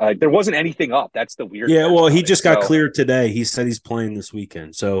don't know. There wasn't anything up. That's the weird. Yeah, well, he just got cleared today. He said he's playing this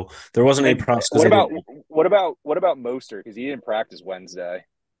weekend, so there wasn't any props. What about Mostert? Because he didn't practice Wednesday.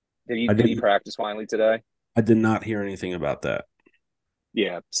 Did he practice finally today? I did not hear anything about that.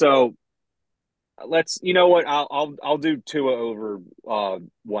 Yeah. So you know what? I'll do Tua over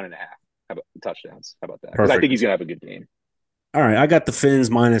 1.5 touchdowns. How about that? Because I think he's gonna have a good game. All right, I got the Finns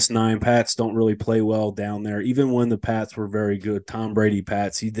 -9. Pats don't really play well down there. Even when the Pats were very good, Tom Brady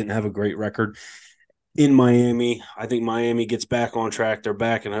Pats, he didn't have a great record in Miami. I think Miami gets back on track. They're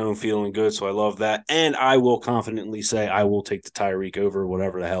back at home feeling good, so I love that. And I will confidently say I will take the Tyreek over,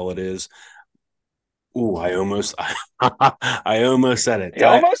 whatever the hell it is. Ooh, I almost said it. You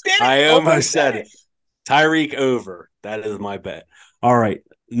almost did it. I almost said it. Tyreek over. That is my bet. All right,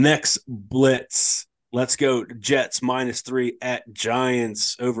 next blitz. Let's go. Jets -3 at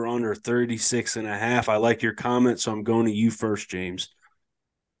Giants, over under 36.5. I like your comment, so I'm going to you first, James.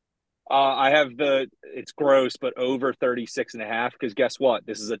 I have it's gross, but over 36.5, because guess what?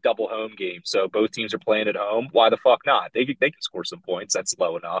 This is a double home game. So both teams are playing at home. Why the fuck not? They can score some points. That's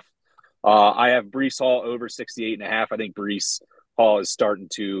low enough. I have Breece Hall over 68.5. I think Breece Hall is starting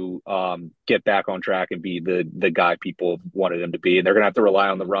to get back on track and be the guy people wanted him to be. And they're going to have to rely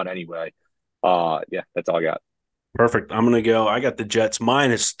on the run anyway. Yeah, that's all I got. Perfect. I'm going to go. I got the Jets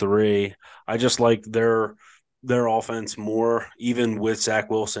 -3. I just like their offense more, even with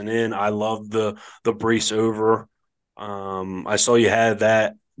Zach Wilson in. I love the Breece over. I saw you had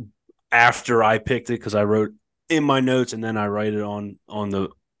that after I picked it because I wrote in my notes and then I write it on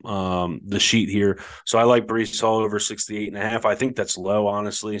the sheet here. So I like Breece Hall over 68.5. I think that's low,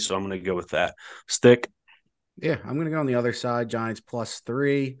 honestly. So I'm going to go with that. Stick. Yeah, I'm going to go on the other side. Giants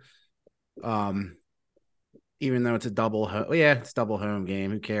 +3. Even though it's a double home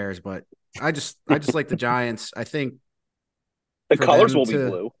game. Who cares? But I just like the Giants. I think the colors will be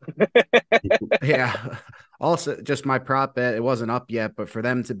blue. Yeah. Also, just my prop bet, it wasn't up yet, but for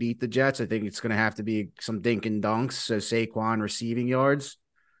them to beat the Jets, I think it's going to have to be some dink and dunks. So Saquon receiving yards.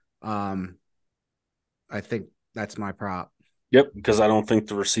 I think that's my prop. Yep, because I don't think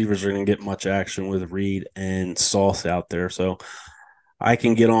the receivers are going to get much action with Reed and Sauce out there. So I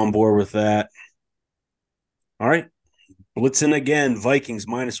can get on board with that. All right. Blitzing again. Vikings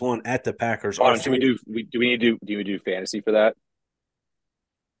 -1 at the Packers. Do we need to do fantasy for that?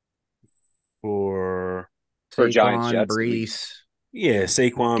 For Saquon, Giants, Jets, Breece. Yeah,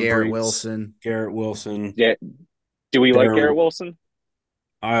 Saquon, Garrett Breece, Garrett Wilson. Yeah. Do we like Garrett Wilson?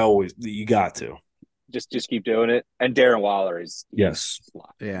 You got to. Just keep doing it. And Darren Waller is yes.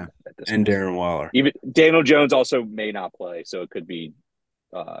 Yeah. And Darren Waller. Even Daniel Jones also may not play, so it could be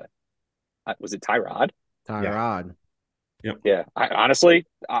was it Tyrod? Tyrod. Yep. Yeah. I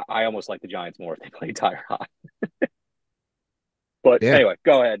almost like the Giants more if they played Tyrod. But anyway,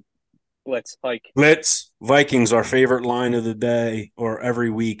 go ahead. Blitz. Vikings, our favorite line of the day or every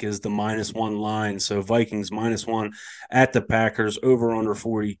week is the -1 line. So Vikings -1 at the Packers, over under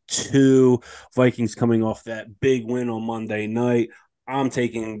 42. Vikings coming off that big win on Monday night. I'm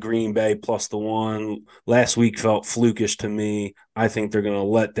taking Green Bay plus the 1. Last week felt flukish to me. I think they're going to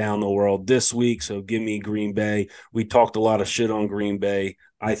let down the world this week, so give me Green Bay. We talked a lot of shit on Green Bay.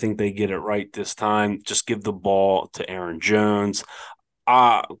 I think they get it right this time. Just give the ball to Aaron Jones.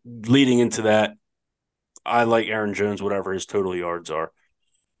 Leading into that, I like Aaron Jones, whatever his total yards are.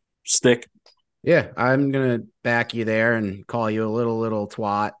 Stick. Yeah, I'm gonna back you there and call you a little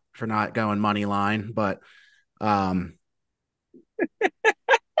twat for not going money line, but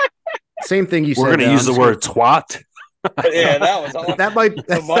same thing you said. We're going to use the word twat. Yeah, that was awesome. That might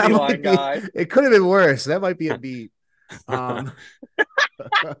the money line be, guy. It could have been worse. That might be a beat. But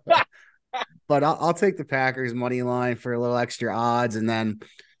I'll take the Packers money line for a little extra odds, and then,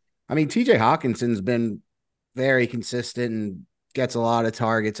 I mean, TJ Hawkinson's been very consistent and gets a lot of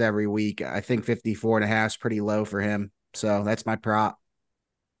targets every week. I think 54.5 is pretty low for him, so that's my prop.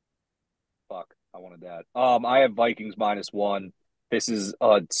 Fuck, I wanted that. I have Vikings -1. This is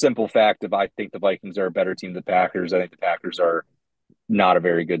a simple fact of I think the Vikings are a better team than the Packers. I think the Packers are not a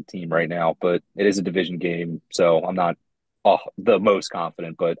very good team right now, but it is a division game, so I'm not the most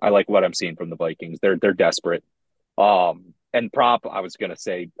confident, but I like what I'm seeing from the Vikings. They're desperate. And prop, I was gonna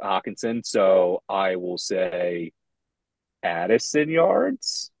say Hawkinson, so I will say Addison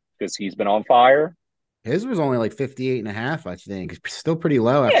yards because he's been on fire. His was only like 58.5, I think. Still pretty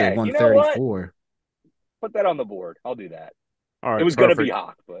low after Yeah, you know what? 134. Put that on the board. I'll do that. All right, it was going to be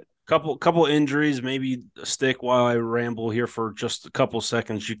Hawk, but couple injuries. Maybe stick while I ramble here for just a couple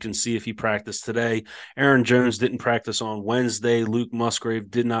seconds. You can see if he practiced today. Aaron Jones didn't practice on Wednesday. Luke Musgrave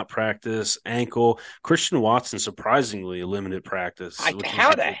did not practice, ankle. Christian Watson surprisingly a limited practice.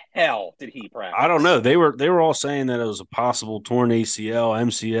 How the hell did he practice? I don't know. They were all saying that it was a possible torn ACL,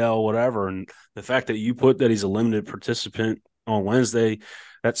 MCL, whatever. And the fact that you put that he's a limited participant on Wednesday,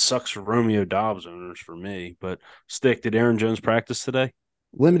 that sucks for Romeo Doubs owners for me. But Stick, did Aaron Jones practice today?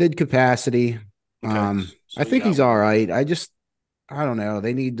 Limited capacity. Okay. I think he's all right. I don't know.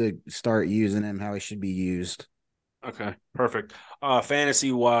 They need to start using him how he should be used. Okay, perfect.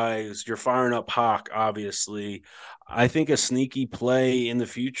 Fantasy wise, you're firing up Hawk, obviously. I think a sneaky play in the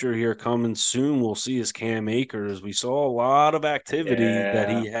future here coming soon we'll see is Cam Akers. We saw a lot of activity that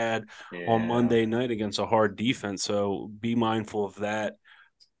he had on Monday night against a hard defense, so be mindful of that.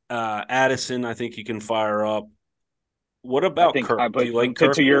 Addison, I think you can fire up. What about Kirk? Do you like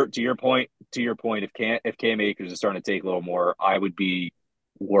Kirk? To your point, if Cam Akers is starting to take a little more, I would be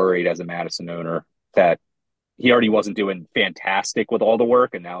worried as a Madison owner that he already wasn't doing fantastic with all the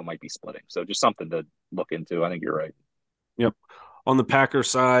work, and now it might be splitting. So just something to look into. I think you're right. Yep. On the Packers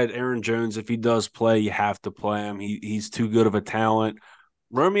side, Aaron Jones, if he does play, you have to play him. He's too good of a talent.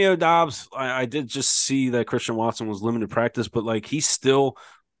 Romeo Doubs, I did just see that Christian Watson was limited practice, but like he still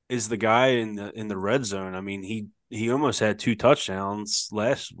is the guy in the red zone. I mean, he almost had 2 touchdowns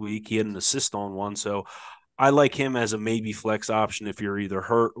last week. He had an assist on one, so I like him as a maybe flex option if you're either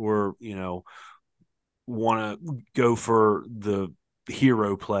hurt or want to go for the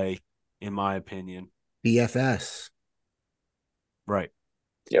hero play, in my opinion. BFS. Right.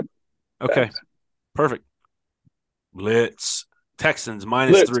 Yep. Okay. Thanks. Perfect. Blitz. Texans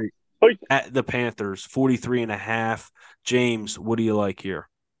 -3 at the Panthers, 43.5. James, what do you like here?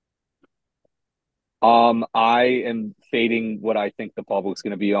 I am fading what I think the public's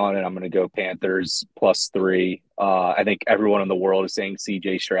going to be on, and I'm going to go Panthers +3. I think everyone in the world is saying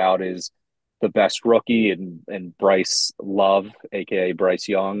CJ Stroud is the best rookie, and Bryce Love, aka Bryce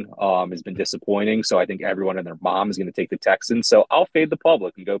Young, has been disappointing. So I think everyone and their mom is going to take the Texans. So I'll fade the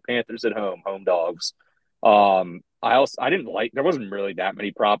public and go Panthers at home dogs. I didn't like, there wasn't really that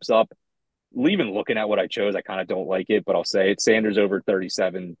many props up. Even looking at what I chose, I kind of don't like it, but I'll say it. Sanders over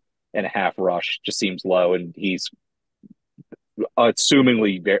 37.5 rush just seems low, and he's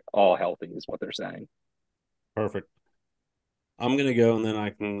assumingly all healthy is what they're saying. Perfect. I'm going to go, and then I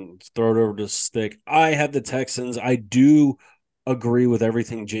can throw it over to Stick. I have the Texans. I do agree with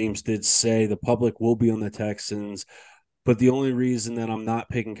everything James did say. The public will be on the Texans, but the only reason that I'm not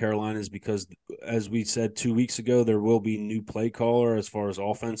picking Carolina is because, as we said 2 weeks ago, there will be new play caller as far as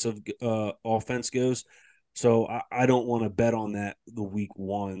offense goes. So I don't want to bet on that the week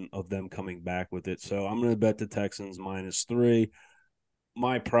 1 of them coming back with it. So I'm going to bet the Texans -3.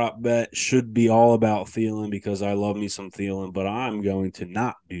 My prop bet should be all about Thielen because I love me some Thielen, but I'm going to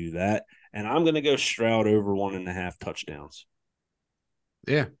not do that. And I'm going to go Stroud over 1.5 touchdowns.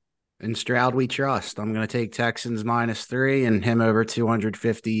 Yeah. And Stroud we trust. I'm going to take Texans -3 and him over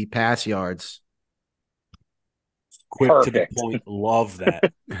 250 pass yards. Quick Perfect. to the point. Love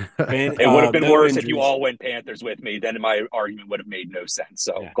that. It would have been worse if you all went Panthers with me. Then my argument would have made no sense.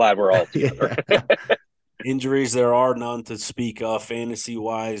 So glad we're all together. Injuries, there are none to speak of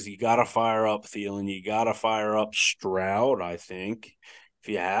fantasy-wise. You got to fire up Thielen. You got to fire up Stroud, I think, if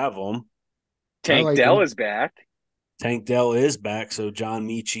you have them. I Tank like Dell him. is back. Tank Dell is back, so John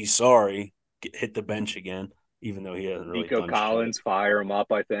Michie, sorry, hit the bench again, even though he hasn't really Nico done shit. Collins, fire him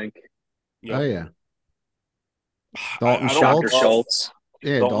up, I think. Oh Yep. yeah, Dalton I don't Dr. Schultz. love Schultz.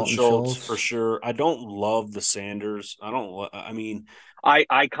 Yeah, Dalton Dalton Schultz for Schultz. sure. I don't love the Sanders. I mean,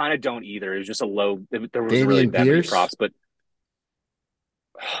 I kind of don't either. It was just a low. There wasn't really Damian that many Pierce. props, but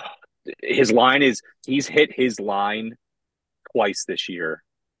his line is he's hit his line twice this year.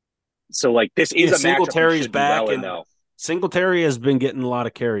 So like this is yeah, a matchup he Singletary's should do back, well in and though. Singletary has been getting a lot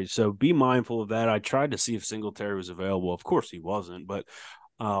of carries, so be mindful of that. I tried to see if Singletary was available. Of course, he wasn't, but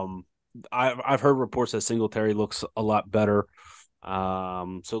um, I've heard reports that Singletary looks a lot better.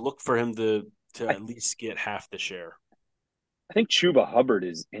 So look for him to I, at least get half the share. I think Chuba Hubbard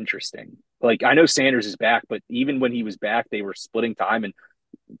is interesting. Like I know Sanders is back, but even when he was back, they were splitting time. And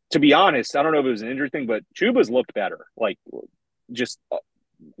to be honest, I don't know if it was an injury thing, but Chuba's looked better. Like just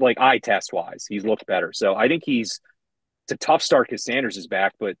like eye test wise, he's looked better. So I think it's a tough start because Sanders is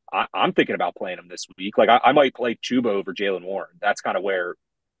back, but I'm thinking about playing him this week. Like I might play Chuba over Jalen Warren. That's kind of where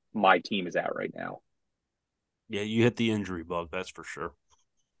my team is at right now. Yeah, you hit the injury bug, that's for sure.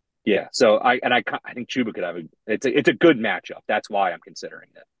 Yeah. So I think Chuba could have it's a good matchup. That's why I'm considering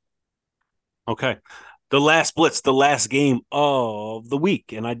it. Okay. The last blitz, the last game of the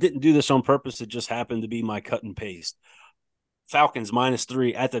week. And I didn't do this on purpose. It just happened to be my cut and paste. Falcons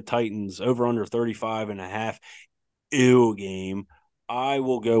 -3 at the Titans, over under 35.5. Ew game. I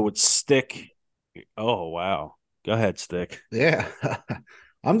will go with Stick. Oh, wow. Go ahead, Stick. Yeah,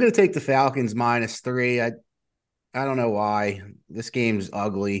 I'm gonna take the Falcons -3. I don't know why this game's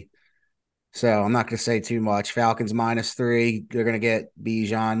ugly, so I'm not gonna say too much. Falcons -3. They're gonna get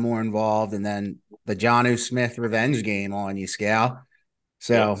Bijan more involved, and then the Jonnu Smith revenge game on you, Scal. Yep.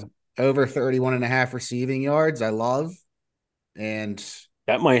 So over 31.5 receiving yards. I love, and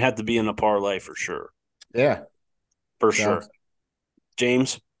That might have to be in a parlay for sure. yeah, For so sure.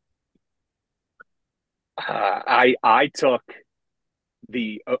 James? I took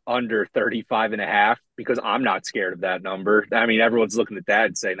the under 35.5 because I'm not scared of that number. I mean, everyone's looking at that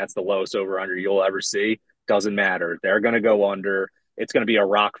and saying that's the lowest over under you'll ever see. Doesn't matter. They're going to go under. It's going to be a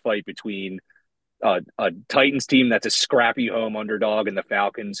rock fight between a Titans team that's a scrappy home underdog and the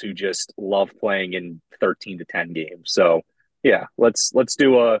Falcons who just love playing in 13-10 games. So yeah, let's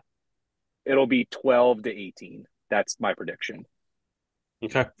do it'll be 12-18. That's my prediction.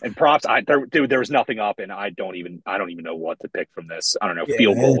 Okay. And props, there was nothing up, and I don't even know what to pick from this. I don't know, Yeah,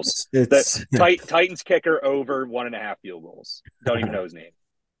 field goals. The it's Titans kicker over 1.5 field goals. Don't even know his name.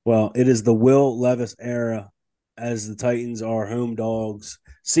 Well, it is the Will Levis era as the Titans are home dogs.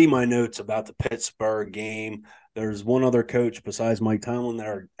 See my notes about the Pittsburgh game. There's one other coach besides Mike Tomlin that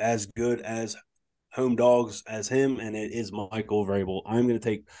are as good as home dogs as him, and it is Michael Vrabel. I'm going to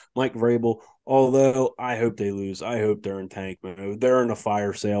take Mike Vrabel, although I hope they lose. I hope they're in tank mode. They're in a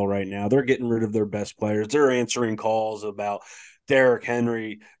fire sale right now. They're getting rid of their best players. They're answering calls about Derrick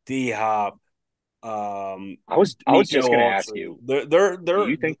Henry, D-Hop, I was just going to ask you. They're Do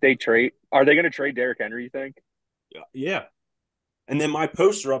you think they trade? Are they going to trade Derrick Henry? You think? yeah. And then my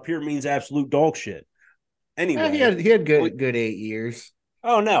poster up here means absolute dog shit. he Anyway, had good 8 years.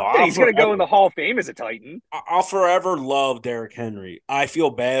 oh no, Yeah, he's going to go in the Hall of Fame as a Titan. I'll forever love Derrick Henry. I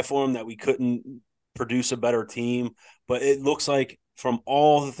feel bad for him that we couldn't produce a better team, but it looks like from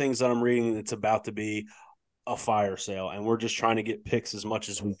all the things that I'm reading, it's about to be a fire sale, and we're just trying to get picks as much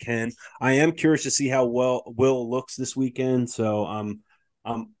as we can. I am curious to see how well Will looks this weekend, so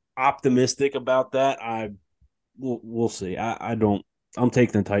I'm optimistic about that. We'll see. I don't. I'm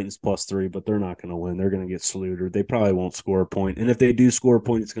taking the Titans +3, but they're not going to win. They're going to get slaughtered. They probably won't score a point, and if they do score a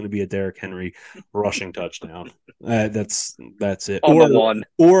point, it's going to be a Derrick Henry rushing touchdown. That's it. On the one.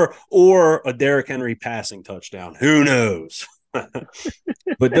 Or a Derrick Henry passing touchdown. Who knows?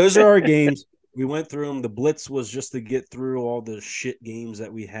 But those are our games. We went through them. The blitz was just to get through all the shit games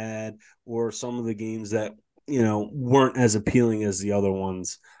that we had, or some of the games that weren't as appealing as the other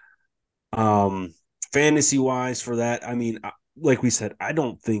ones. Fantasy wise, for that, I mean, like we said, I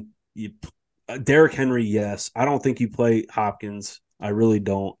don't think you Derrick Henry. Yes, I don't think you play Hopkins. I really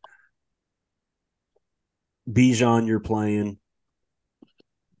don't. Bijan, you're playing.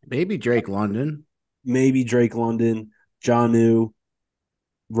 Maybe Drake London. Maybe Drake London, Jonnu,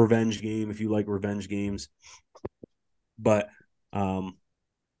 revenge game if you like revenge games. But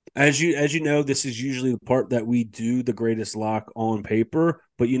as you know, this is usually the part that we do the greatest lock on paper.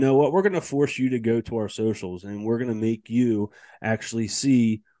 But you know what? We're going to force you to go to our socials, and we're going to make you actually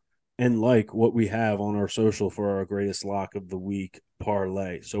see and like what we have on our social for our greatest lock of the week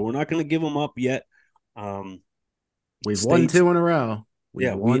parlay. So we're not going to give them up yet. We've won 2 in a row. We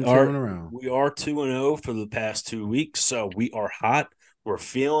are 2 2-0 for the past 2 weeks. So we are hot. We're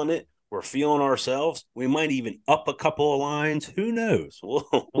feeling it. We're feeling ourselves. We might even up a couple of lines. Who knows?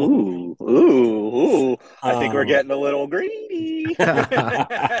 Ooh. I think we're getting a little greedy.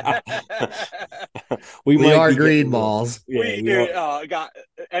 we are green balls. We got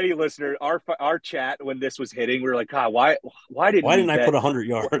any listener, our chat when this was hitting, we were like, God, why didn't I put 100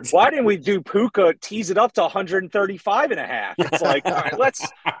 yards? Why didn't we do Puka tease it up to 135 and a half? It's like, all right, let's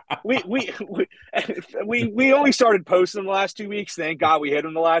we only started posting the last 2 weeks. Thank God we hit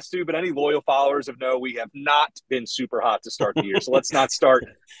them the last 2, but any loyal followers know we have not been super hot to start the year. So let's not start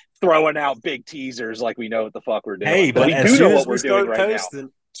throwing out big teasers like we know what the fuck we're doing. Hey, but we do know what we're doing right now. As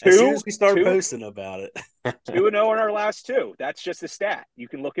soon as we start posting about it. 2-0 in our last 2. That's just a stat. You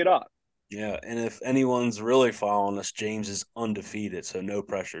can look it up. Yeah, and if anyone's really following us, James is undefeated, so no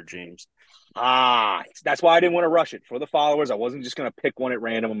pressure, James. That's why I didn't want to rush it. For the followers, I wasn't just going to pick one at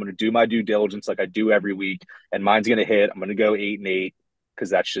random. I'm going to do my due diligence like I do every week, and mine's going to hit. I'm going to go 8-8 because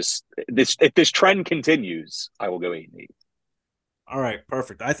that's just this. If this trend continues, I will go 8-8. All right,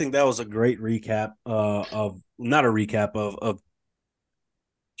 perfect. I think that was a great recap of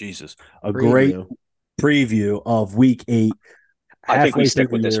Jesus, a great preview of Week 8. I think we stick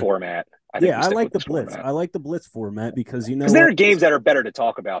with this format. I like the blitz. I like the blitz format because there are games that are better to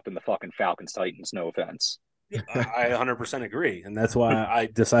talk about than the fucking Falcons Titans. No offense. I 100% agree, and that's why I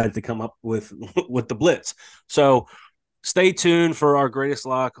decided to come up with the blitz. So stay tuned for our greatest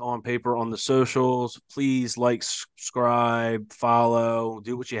lock on paper on the socials. Please like, subscribe, follow,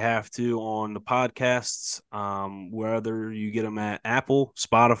 do what you have to on the podcasts, whether you get them at Apple,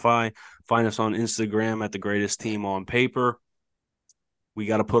 Spotify. Find us on Instagram at The Greatest Team on Paper. We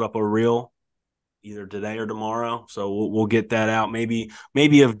got to put up a reel either today or tomorrow, so we'll get that out.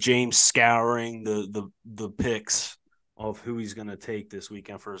 Maybe of James scouring the picks of who he's going to take this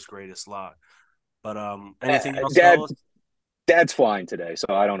weekend for his greatest lock. But anything else? Dad's flying today,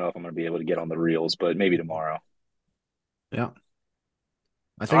 so I don't know if I'm going to be able to get on the reels, but maybe tomorrow. Yeah,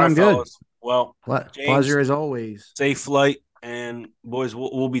 I think I'm good. Fellas. Well, James, pleasure as always. Safe flight, and boys,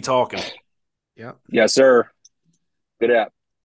 we'll be talking. Yeah. Yes, sir. Good app.